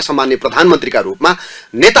प्रचण्डलाई सामान्य प्रधानमन्त्रीका रूपमा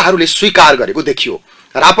नेताहरूले स्वीकार गरेको देखियो।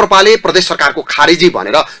 राप्रपाले प्रदेश सरकारको खारेजी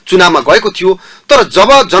भनेर चुनावमा गएको थियो, तर जब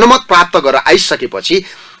जनमत प्राप्त गरेर आइसकेपछि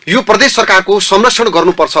यो प्रदेश सरकारको संरक्षण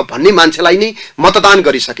गर्नुपर्छ भन्ने मान्छेलाई नै मतदान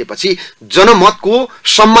गरिसकेपछि जनमतको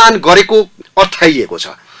सम्मान गरेको अर्थाइएको छ।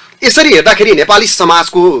 यसरी हेर्दाखेरि नेपाली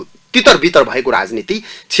समाजको तितर बितर भएको राजनीति,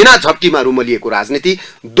 छिना झप्टीमा रुमलिएको राजनीति,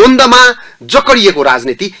 द्वन्द्वमा जकडिएको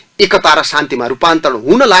राजनीति एकता र शान्तिमा रूपान्तरण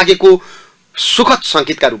हुन लागेको सुखद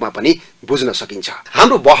संकेतका रूपमा पनि बुझ्न सकिन्छ।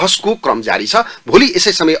 हाम्रो बहसको क्रम जारी छ। भोलि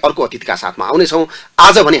यसै समय अर्को अतिथिका साथमा आउनेछौँ।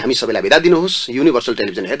 आज भने हामी सबैलाई बिदा दिनुहोस्। युनिभर्सल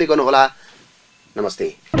टेलिभिजन हेर्दै गर्नुहोला।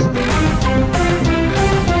 नमस्ते।